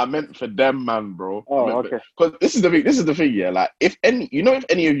pants. I meant for them, man, bro. Oh, okay. Because this is the thing, yeah. Like, if any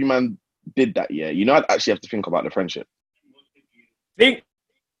of you man did that, yeah, I'd actually have to think about the friendship.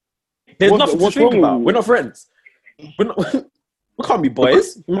 There's nothing to think about. We're not friends. We can't be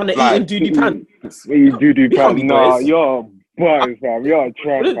boys. You man are eating doodoo pants. You doodoo pants. Nah, you're boys, fam. You're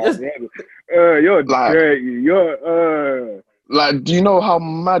trash, fam. You're dirty. You're Like, do you know how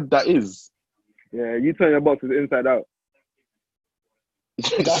mad that is? Yeah, you turn your boxes inside out.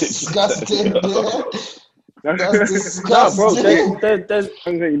 That's disgusting. That's disgusting. No, bro, there's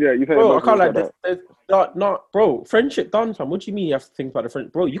bro, I can't like there's not bro, friendship done, fam. What do you mean you have to think about the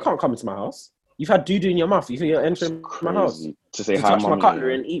friend? Bro, you can't come into my house. You've had doo-doo in your mouth. You think you're entering my house to say to hi, touch mom, my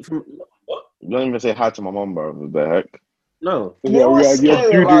cutlery and eat from what? You don't even say hi to my mom, bro. What the heck? No. You know what's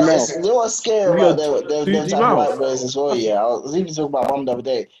scary about this? You know what's scary about them type of white boys as well, yeah? I was even talking about mom the other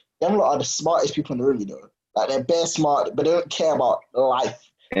day. Them lot are the smartest people in the room, you know? Like, they're bare smart, but they don't care about life.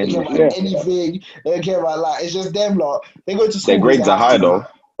 They don't care about anything. They don't care about life. It's just them lot. They go to school. Their grades are high, though.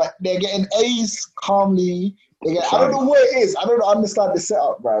 But they're getting A's calmly. I don't know what it is. I don't understand the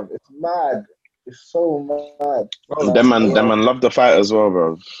setup, bro. It's mad. It's so mad. Bro, them man love the fight as well,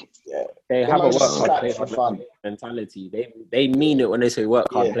 bro. Yeah. They have a work hard, play hard mentality. They mean it when they say work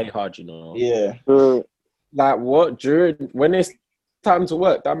hard, play hard, you know. Yeah. Like what when it's time to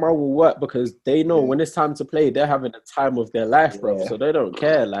work, that man will work because they know when it's time to play, they're having the time of their life, bro. So they don't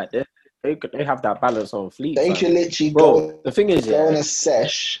care. Like they have that balance on fleek. They can literally go. The thing is, go on a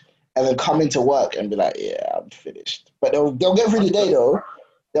sesh and then come into work and be like, yeah, I'm finished. But they'll get through the day though.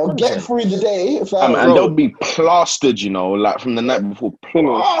 They'll get through the day. And they'll be plastered, you know, like from the night before.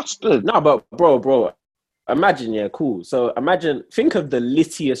 Plastered. No, but bro. Imagine, cool. So think of the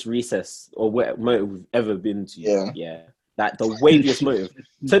littiest recess or motive we've ever been to. Yeah. Like the waviest motive.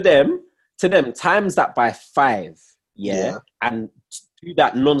 To them, times that by 5, and do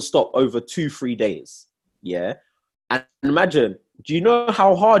that non-stop over 2-3 days. Yeah. And imagine, do you know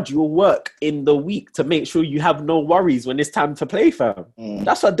how hard you will work in the week to make sure you have no worries when it's time to play, fam?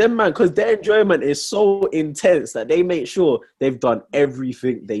 That's what them, man, because their enjoyment is so intense that they make sure they've done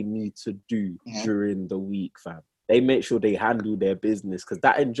everything they need to do during the week, fam. They make sure they handle their business because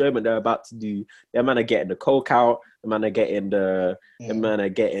that enjoyment they're about to do, them man are getting the coke out, the man are getting the man are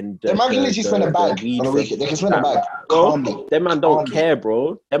getting the. They man can literally spend a bag on a weekend. They can spend a bag calmly. Them man don't care,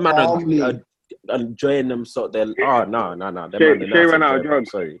 bro. Them man are enjoying them, so they're no. Shay ran out of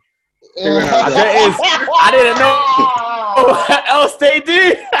drugs. Sorry. I didn't know what else they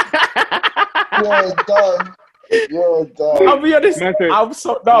do. You're done. I'll be honest. I'm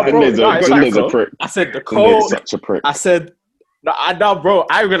so bro. A prick. I said the cold. Such a prick. I said no, bro.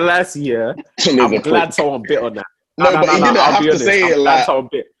 I'm gonna lie to you. I'm glad someone bit on that. No, but you didn't have to say it like.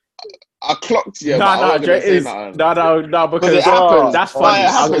 I clocked you. No, because it happened. That's funny.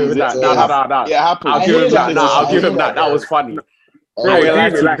 I'll give him that. No. It happened. I'll give him that. No, I'll give him that. That was funny.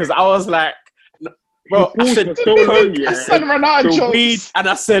 Because I was like, bro, I said the weed, and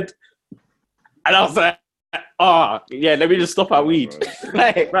I was like, let me just stop at weed.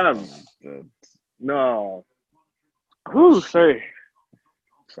 Like, man, no. Who's say?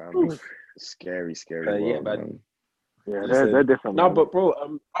 Scary. Man. Yeah, they're different. No, but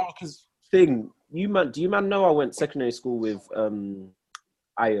bro, because do you man know I went secondary school with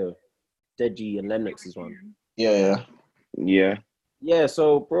Ayo? Deji and Lennox's one. Yeah. Yeah,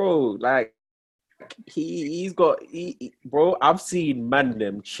 so bro, like he's got bro, I've seen man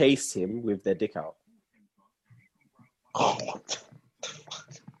them chase him with their dick out. Oh,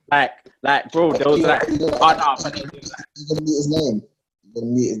 like bro, there was like you're gonna meet his name. You're gonna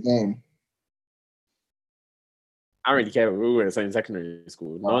meet his name. I don't really care. We were in the same secondary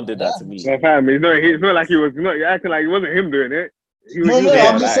school. No one did that to me. Yeah, fam, it's not like he was not. You're acting like it wasn't him doing it.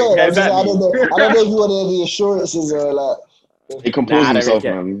 I'm just saying. I don't know if you want any assurances or like. He composed himself,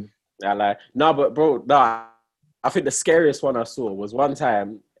 man. Yeah, like but bro, I think the scariest one I saw was one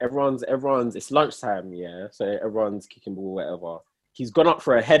time. Everyone's. It's lunchtime, yeah. So everyone's kicking ball, whatever. He's gone up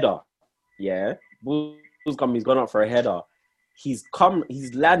for a header, yeah. He's gone up for a header. He's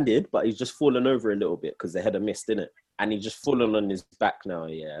landed, but he's just fallen over a little bit because the header missed, innit? And he's just fallen on his back now,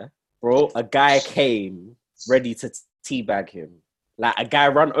 yeah. Bro, a guy came ready to teabag him. Like, a guy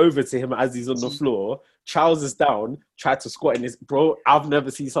ran over to him as he's on the floor, trousers down, tried to squat in his... Bro, I've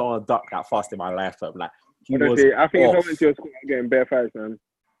never seen someone duck that fast in my lifetime. Like, I think if I went to your school, I'm getting bare fights, man.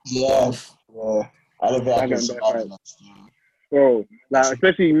 Yeah. I don't think I can survive that. Bro, like,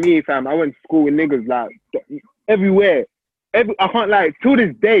 especially me, fam. I went to school with niggas, like, everywhere. I can't lie, till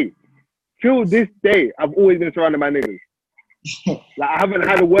this day, I've always been surrounded by niggas. Like, I haven't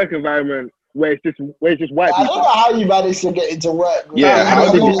had a work environment where it's just white people. I don't know how you managed to get into work. Yeah, how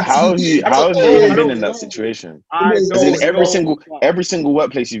have you been in that situation? Every single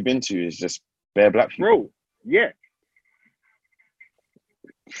workplace you've been to is just bare black people. Bro, yeah.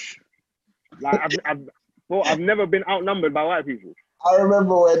 Like, I've never been outnumbered by white people. I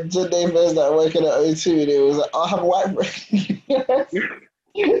remember when Tunde first started working at O2 and it was like, I'll have a white friend.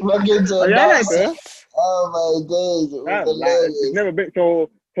 Oh my days. It was hilarious. It's never been so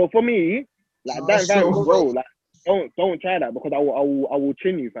for me, like that environment, bro, like don't try that because I will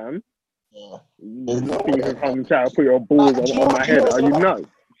chin you, fam. Yeah. You can come try to put your balls on my head. Are you nuts?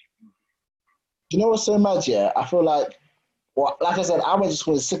 You know what's so mad, yeah? I feel like like I said, I went to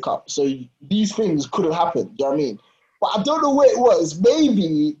school in sick up, so these things could have happened, do you know what I mean? But I don't know what it was.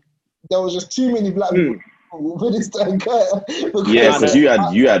 Maybe there was just too many black people with this time. Yeah, because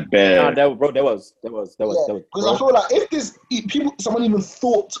you had bare. No, there was. Because I feel like if someone even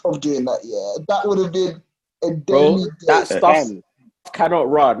thought of doing that, that would have been a daily. That stuff cannot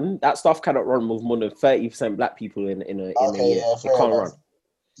run. That stuff cannot run with more than 30% black people in a year. It can't run.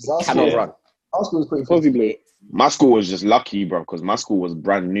 It cannot run. Our school was pretty possibly. My school was just lucky, bro, because my school was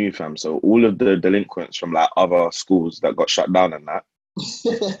brand new, fam. So all of the delinquents from like other schools that got shut down and that,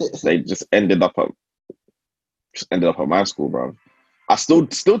 they just ended up at my school, bro. I still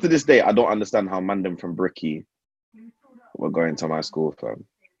to this day, I don't understand how Mandem from Bricky were going to my school, fam.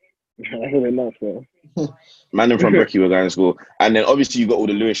 Mandem from Bricky were going to school, and then obviously you got all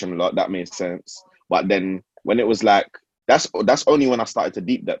the Lewisham lot. That made sense, but then when it was like that's only when I started to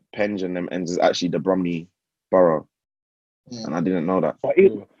deep that Penge and them ends is actually the Bromley borough, and I didn't know that. But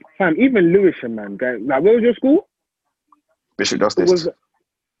fam, even Lewisham, man, like, where was your school? Bishop Justice.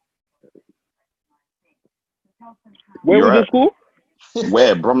 Where was your school?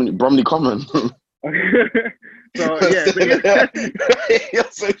 Where? Bromley Common. So yeah. You're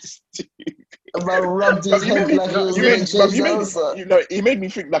so stupid. I rubbed his head like he made me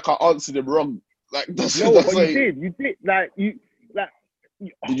think like I answered him wrong. Like that's no, but you did.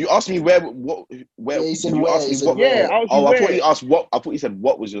 Did you ask me where? He said where. I thought you asked what. I thought you said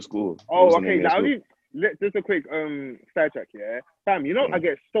what was your school. Oh, okay. Now just a quick sidetrack, yeah. Fam, I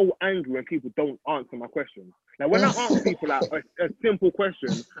get so angry when people don't answer my question. Like when I ask people like a simple question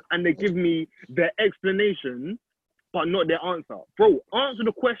and they give me their explanation, but not their answer. Bro, answer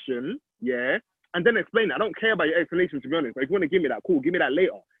the question, yeah, and then explain it. I don't care about your explanation, to be honest. But if you want to give me that, cool. Give me that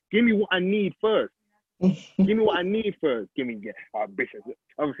later. Give me what I need first. Give me what I need first. Give me Bishop.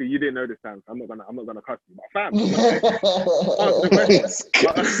 Obviously, you didn't know this time. So I'm not gonna cuss you, but fam. Answer the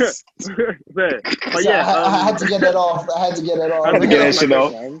question. But yeah, I had to get that off. I had to get that shit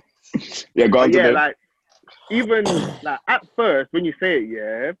off. Yeah, go on. Like even like at first when you say it,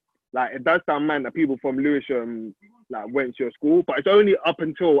 yeah, like it does sound mad that people from Lewisham like went to your school, but it's only up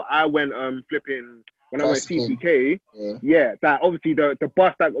until I went flipping. When I went TPK, that obviously the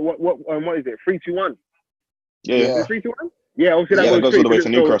bus that what is it? 321. Yeah. 321. Yeah, obviously that goes all the way to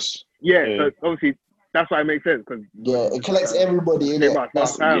New Cross. Yeah, so obviously that's why it makes sense because it collects everybody in it.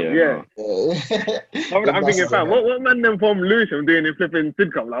 Yeah. I'm thinking, fam, what man them from Lewisham doing in flipping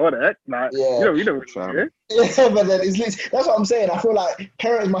Sidcup? Like what the heck? Like you know. Yeah, but then that's what I'm saying. I feel like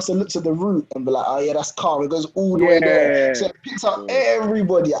parents must have looked at the route and be like, oh yeah, that's calm. It goes all the way there, so it picks up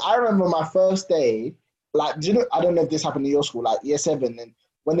everybody. I remember my first day. Like, I don't know if this happened in your school, like year 7, and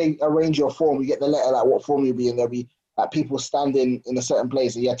when they arrange your form, you get the letter like what form you'll be in. There'll be like people standing in a certain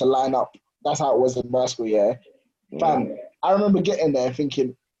place, and you had to line up. That's how it was in my school. Yeah, fam. I remember getting there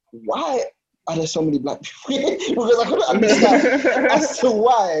thinking, why are there so many black people? Because I couldn't understand as to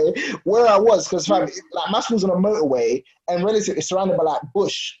why where I was. Because fam, like my school's on a motorway, and relatively it's surrounded by like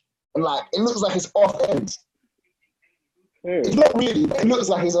bush, and like it looks like it's off ends. It's not really, but it looks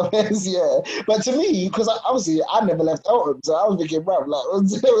like it's off ends, yeah. But to me, because obviously I never left Eltham, so I was thinking, bro, like,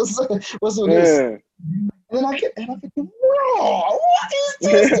 what's all this? And then I get there and I'm thinking, whoa, what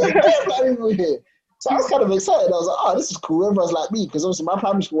is this? Black people here. So I was kind of excited. I was like, oh, this is cool. Everyone's like me, because obviously my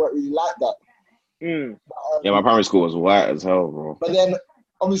primary school weren't really like that. Yeah, my primary school was white as hell, bro. But then,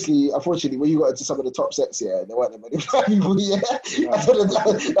 obviously, unfortunately, when you got into some of the top sets, yeah, there weren't that many black people, yeah. I thought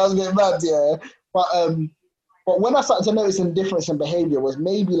that was a bit mad, yeah. But when I started to notice a difference in behavior was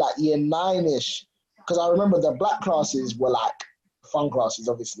maybe like year 9-ish, because I remember the black classes were like fun classes,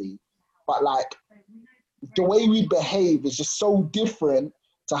 obviously, but like the way we behave is just so different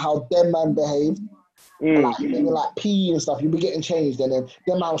to how them man behaved. Like maybe like PE and stuff, you'll be getting changed, and then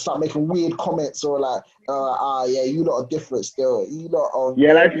them man will start making weird comments or like, yeah, you lot are different still. You lot are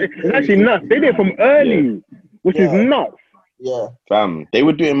like it's actually nuts. They did it from early, which is nuts. Yeah, fam. They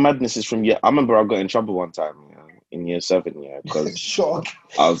were doing madnesses from year. I remember I got in trouble one time in year 7, because shock.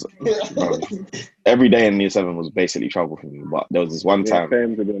 I was every day in year 7 was basically trouble for me. But there was this one time.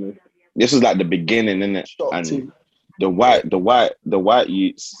 Same, to be honest. This was like the beginning, innit? And the white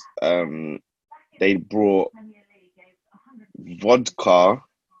youths, they brought vodka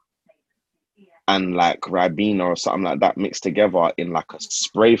and like Ribena or something like that mixed together in like a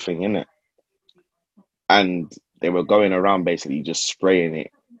spray thing, innit? And they were going around basically just spraying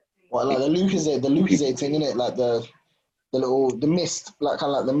it. What, like the Lucozade thing, innit? Like the mist, like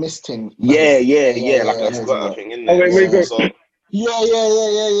kind of like the mist thing. Yeah, like a squirter thing, innit? Oh, wait.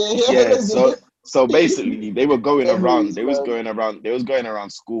 Yeah. So basically, they were going around. They was going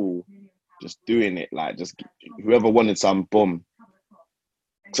around school, just doing it. Like just whoever wanted some boom.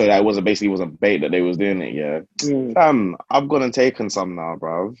 So that wasn't bait that they was doing it. Yeah, I've gone and taken some now,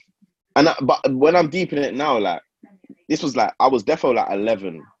 bro. But when I'm deep in it now, like this was like I was defo like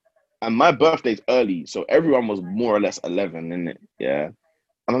 11, and my birthday's early, so everyone was more or less 11, innit? Yeah,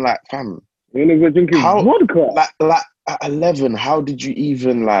 and I'm like, fam, you're drinking vodka. Like at 11, how did you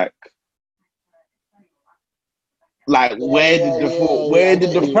even like where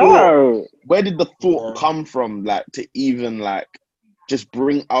did the thought come from, like to even like just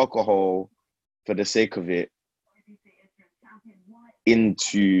bring alcohol for the sake of it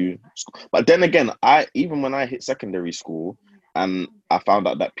into school? But then again, even when I hit secondary school and I found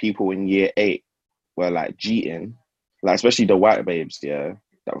out that people in year 8 were like cheating, like especially the white babes, yeah,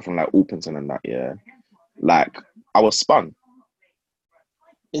 that were from like Orpington and that, yeah, like I was spun.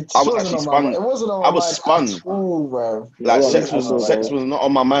 I was actually spun. It wasn't on my mind at all, bro. Like sex was not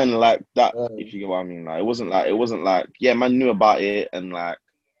on my mind like that. If you get what I mean, like it wasn't like yeah, man knew about it, and like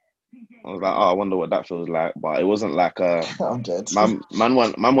I was like, oh, I wonder what that feels like. But it wasn't like I'm dead. Man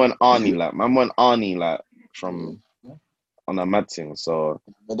went Arnie like from on a mad thing. So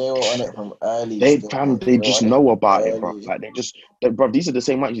but they were on it from early. They just know about it, bro. Like bro, these are the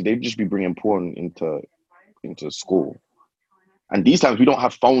same matches. They'd just be bringing porn into school. And these times we don't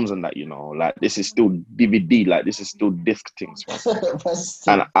have phones and that, you know, like this is still DVD, like this is still disc things.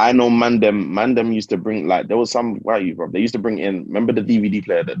 And I know man them used to bring, like there was some white youth, bro. They used to bring in, remember the DVD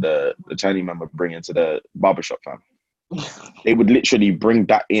player that the Chinese man would bring into the barbershop, fam? They would literally bring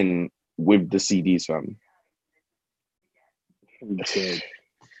that in with the CDs, fam.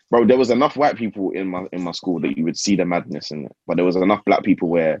 Bro, there was enough white people in my school that you would see the madness in it, but there was enough black people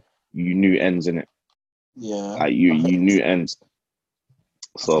where you knew ends in it. Yeah, like you knew ends.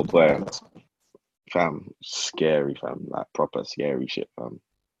 So, boy, fam, scary, fam, like proper scary shit, fam.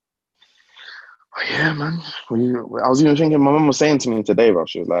 Oh, yeah, man. I was even thinking, my mum was saying to me today, bro.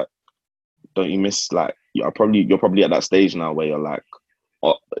 She was like, "Don't you miss like you're probably at that stage now where you're like,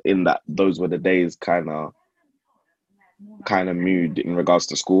 in that those were the days kind of mood in regards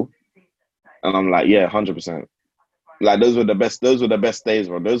to school." And I'm like, yeah, 100%. Like those were the best days,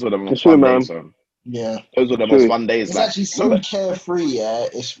 bro. Those were the most fun days, bro. Yeah, those were the most fun days. It's like, actually so carefree, yeah.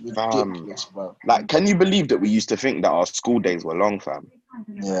 It's ridiculous, bro. Like, can you believe that we used to think that our school days were long, fam?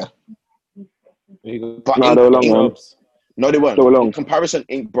 Yeah. But no, they were long, man. No, they weren't. They were long.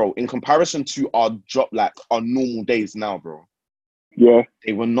 In comparison to our job, like our normal days now, bro. Yeah.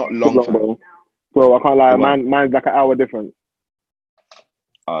 They were not long, fam. Bro, I can't lie. Mine's like an hour different.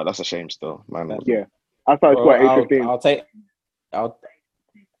 That's a shame, still, man. Yeah. I started school at 8:15. I'll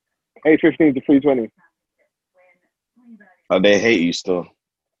 8:15 to 3:20. They hate you still.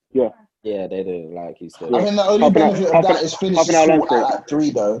 Yeah. Yeah, they do. Like you said. I think the only benefit of that is finishing school at like 3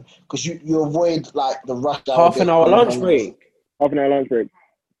 though, because you avoid like the rush hour. Half an hour lunch break. Half an hour lunch break.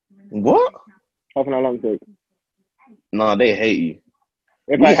 What? Half an hour lunch break. Nah, they hate you.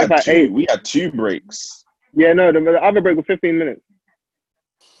 We had 2 breaks. Yeah, no, the other break was 15 minutes.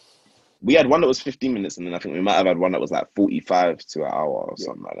 We had one that was 15 minutes, and then I think we might have had one that was like 45 to an hour or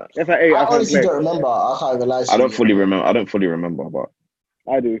something like that. If at 8, I honestly don't remember. I can't even lie to you. I don't fully remember, but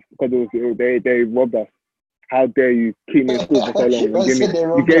I do, because they robbed us. How dare you keep me in school for so long?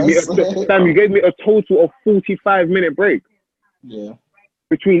 You gave me a total of 45-minute break. Yeah.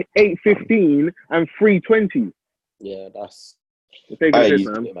 Between 8:15 and 3:20. Yeah, that's. You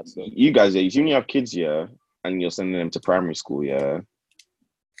guys, you only have kids, yeah, and you're sending them to primary school, yeah.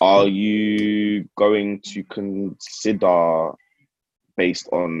 Are you going to consider based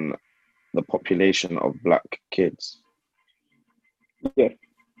on the population of black kids? Yeah.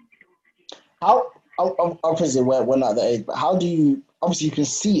 How obviously we're not the age, but how do you obviously you can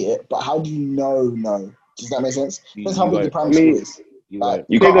see it, but how do you know? Does that make sense? That's how big the primary school is.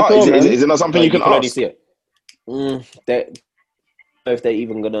 You can't. Is it not something you can ask? See it. If they're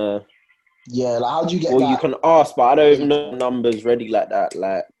even gonna. Yeah, like how do you get? Well, you can ask, but I don't even know numbers ready like that.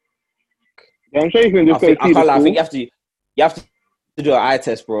 Like, yeah, I'm sure you can just I think you have to do an eye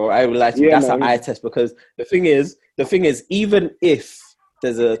test, bro. I would like to. That's an eye test because the thing is, even if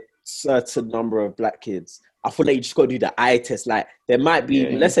there's a certain number of black kids, I feel like you just got to do the eye test. Like, there might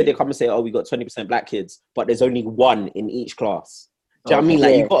be, let's say they come and say, "Oh, we got 20% black kids," but there's only 1 in each class. Do you know what I mean?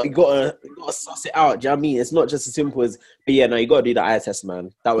 Like, you got to suss it out. Do you know what I mean? It's not just as simple as, but yeah, no, you got to do the eye test,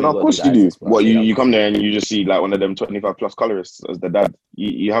 man. That way, no, of course you do. What, you come there and you just see like one of them 25 plus colorists as the dad.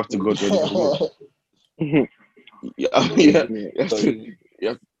 You have to go to a You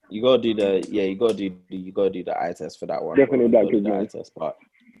gotta do the eye test for that one. Definitely bro. that the eye test, but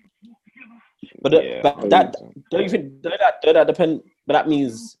that don't you think that depend? But that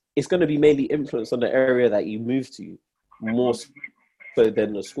means it's going to be mainly influenced on the area that you move to, more so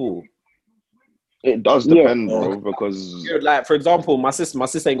than the school. It does depend, bro. Because like, for example, my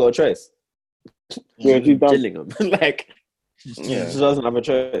sister ain't got a choice. Yeah, she's Gillingham. Like, she doesn't have a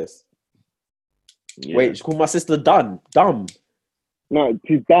choice. Yeah. Wait, she called my sister dumb. No,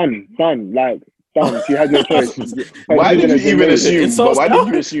 she's done. Like, done. She has no choice. Why did you even assume? But why did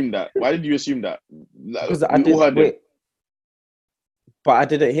you assume that? Why did you assume that? Because I didn't wait. But I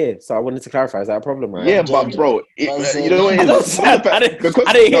didn't hear, so I wanted to clarify. Is that a problem, right? Yeah, but bro, you know what it is? I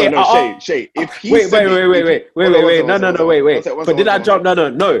didn't hear. No, Shay. If he wait. No, wait. But did I jump? No.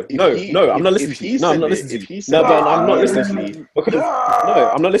 I'm not listening to you. No, I'm not listening to you. No, but I'm not listening to you because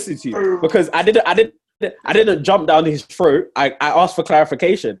I'm not listening to you because I didn't jump down his throat. I asked for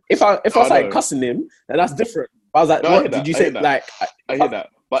clarification. If I started cussing him, then that's different. I was like, what did you say? Like, I hear that.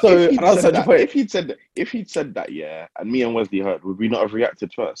 But so, if he'd said that, yeah, and me and Wesley heard, would we not have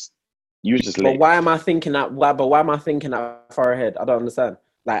reacted first? You was just late. But why am I thinking that? Why am I thinking that far ahead? I don't understand.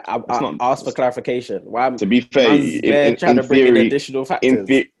 Like, I asked for clarification. Why? To be fair, in trying to bring in additional factors.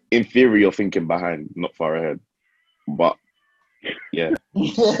 In theory, you're thinking behind, not far ahead. But yeah.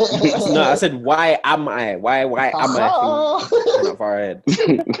 No, I said, why am I? Why am I thinking not far ahead?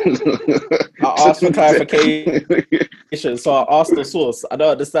 I asked for clarification, so I asked the source. I don't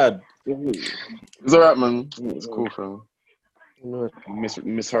understand. It's alright, man. It's cool, fam. No,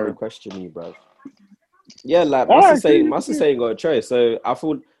 misheard. Question you, bro. Yeah, like Master saying got a choice. So I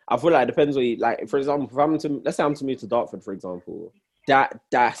feel like it depends what you like. For example, let's say I'm to move to Dartford, for example.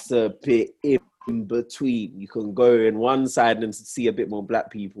 That's a bit in between. You can go in one side and see a bit more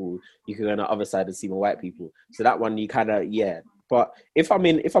black people. You can go on the other side and see more white people. So that one you kind of But if I'm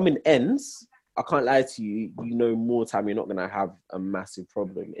in ends, I can't lie to you. You know, more time you're not gonna have a massive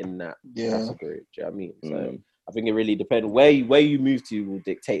problem in that category. Do you know what I mean? So I think it really depends. Where you move to will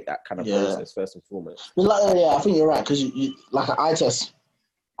dictate that kind of process first and foremost. I think you're right because you like an eye test.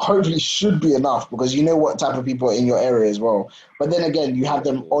 Hopefully should be enough because you know what type of people are in your area as well. But then again, you have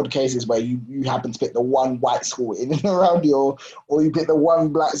them odd cases where you happen to pick the one white school in and around you, or you pick the one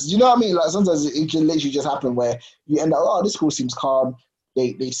black. You know what I mean? Like sometimes it can literally just happen where you end up, this school seems calm.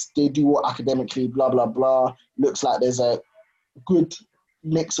 They do well academically, blah blah blah. Looks like there's a good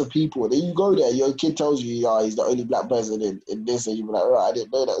mix of people. Then you go there, your kid tells you, he's the only black person in this, and you be like, right, I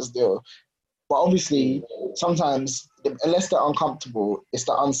didn't know that still. But obviously, sometimes, unless they're uncomfortable, it's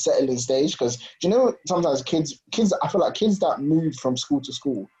the unsettling stage. Because, sometimes kids, I feel like kids that move from school to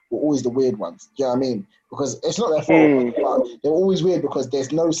school were always the weird ones. Do you know what I mean? Because it's not their fault, but they're always weird because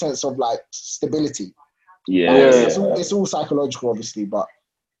there's no sense of, like, stability. Yeah. It's all psychological, obviously, but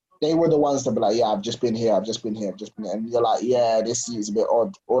they were the ones that be like, yeah, I've just been here, and you're like, yeah, this is a bit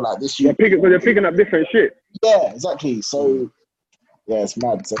odd, or like this. They're picking up different shit. Yeah, exactly. So yeah, it's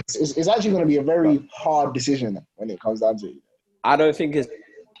mad. So it's actually going to be a very hard decision when it comes down to it. I don't think it's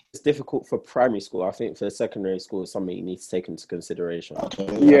difficult for primary school. I think for secondary school, it's something you need to take into consideration. Okay,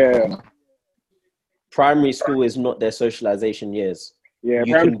 yeah. Primary school is not their socialization years. Yeah,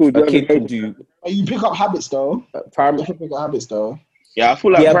 a kid can do. You pick up habits though. Yeah, I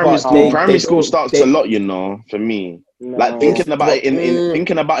feel like primary school starts a lot, you know, for me. No. Like thinking about it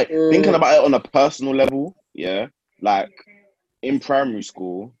thinking about it on a personal level, yeah. Like in primary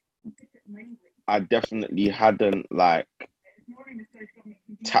school, I definitely hadn't like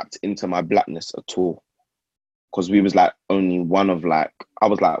tapped into my blackness at all. Because we was like only one of like I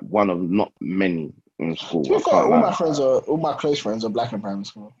was like one of not many in school. All my close friends are black in primary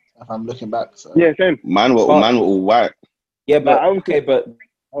school. If I'm looking back, so. Yeah, same. Mine were all white. Yeah, but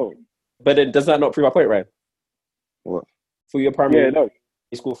but then does that not prove my point, right? What? For your primary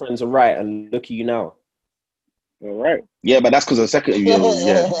school friends are right, and look at you now. All right. Yeah, but that's because of secondary. Yeah,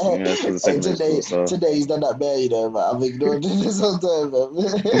 that's because of secondary school. So. Today he's done that bare, you know, but I've ignored it sometimes.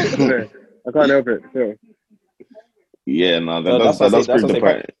 I can't help it. So. Yeah, no, that does prove the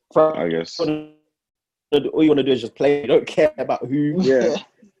point. I guess. All you want to do is just play. You don't care about who, where.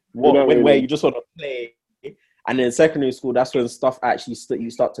 You just want to play. And in secondary school, that's when stuff actually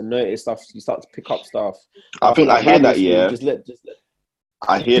you start to notice stuff. You start to pick up stuff. I think I hear that. Yeah, just let.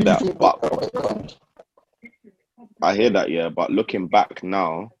 I hear that, but I hear that. Yeah, but looking back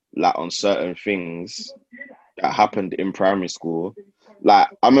now, like on certain things that happened in primary school, like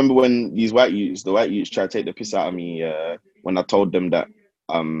I remember when the white youths tried to take the piss out of me when I told them that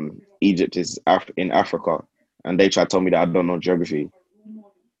Egypt is in Africa, and they tried to tell me that I don't know geography.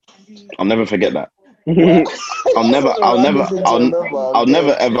 I'll never forget that. I'll never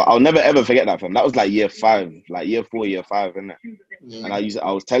ever forget that, fam. That was like year 5, like year 4, year 5, innit? Yeah. And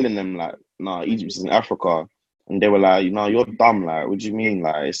I was telling them like, nah, Egypt is in Africa, and they were like, you know, you're dumb. Like, what do you mean?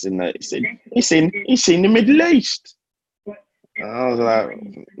 Like, it's in the Middle East. And I was like,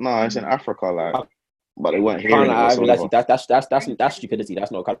 no, it's in Africa. Like, but they weren't hearing it. That's stupidity.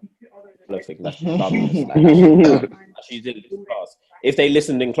 That's not kind of thing. That's dumbness. Like, actually didn't listen in class. If they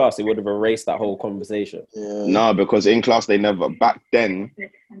listened in class, it would have erased that whole conversation. Yeah. No, because in class they never. Back then,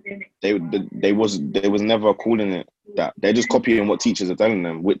 they was never calling it that. They're just copying what teachers are telling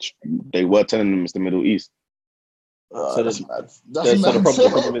them, which they were telling them is the Middle East. So the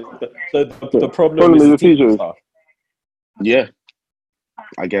problem is the teachers. Yeah,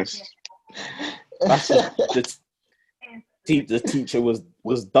 I guess. That's the teacher was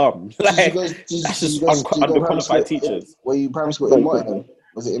dumb. Like, that's just underqualified teachers. Were you primary school in Martin?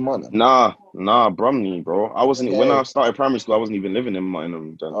 Was it in Martin? Nah, Bromley, bro. I wasn't when I started primary school. I wasn't even living in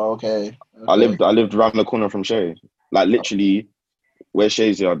Martin. Oh, okay. I lived around the corner from Shay, like literally where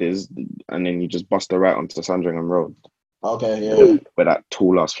Shay's yard is, and then you just bust a right onto Sandringham Road. Okay, yeah. Where that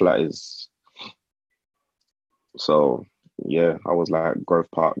tall ass flat is. So yeah, I was like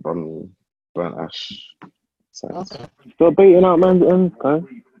Grove Park, Bromley, Burnt Ash. Okay. Still beating out man. Okay.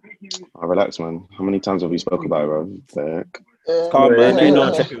 Oh, relax, man. How many times have we spoke about it, bro? Calm, man. Ain't no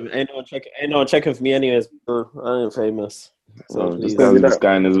one checking for me anyways, bro. I ain't famous. So this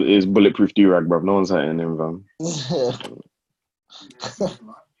guy in his bulletproof do-rag, bro. No one's hating him, fam.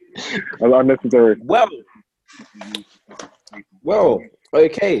 Unnecessary. Well,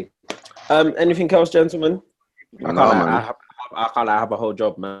 okay. Anything else, gentlemen? I can't have a whole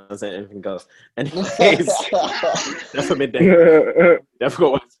job, man. Saying anything else. Anyways, that's for midday. Never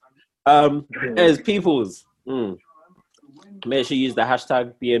got one. As peoples, make sure you use the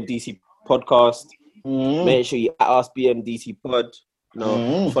hashtag BMDC podcast. Make sure you at us BMDC pod.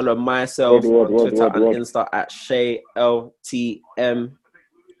 Follow myself on Twitter and Insta at ShayLTM.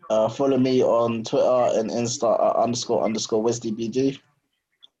 Follow me on Twitter and Insta at __WesDBG.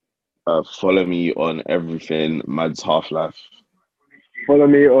 Follow me on everything Mads Half-Life. Follow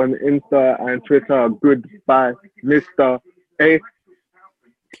me on Insta and Twitter. Goodbye, Mr. A.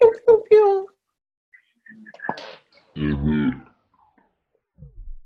 Pew, pew, pew.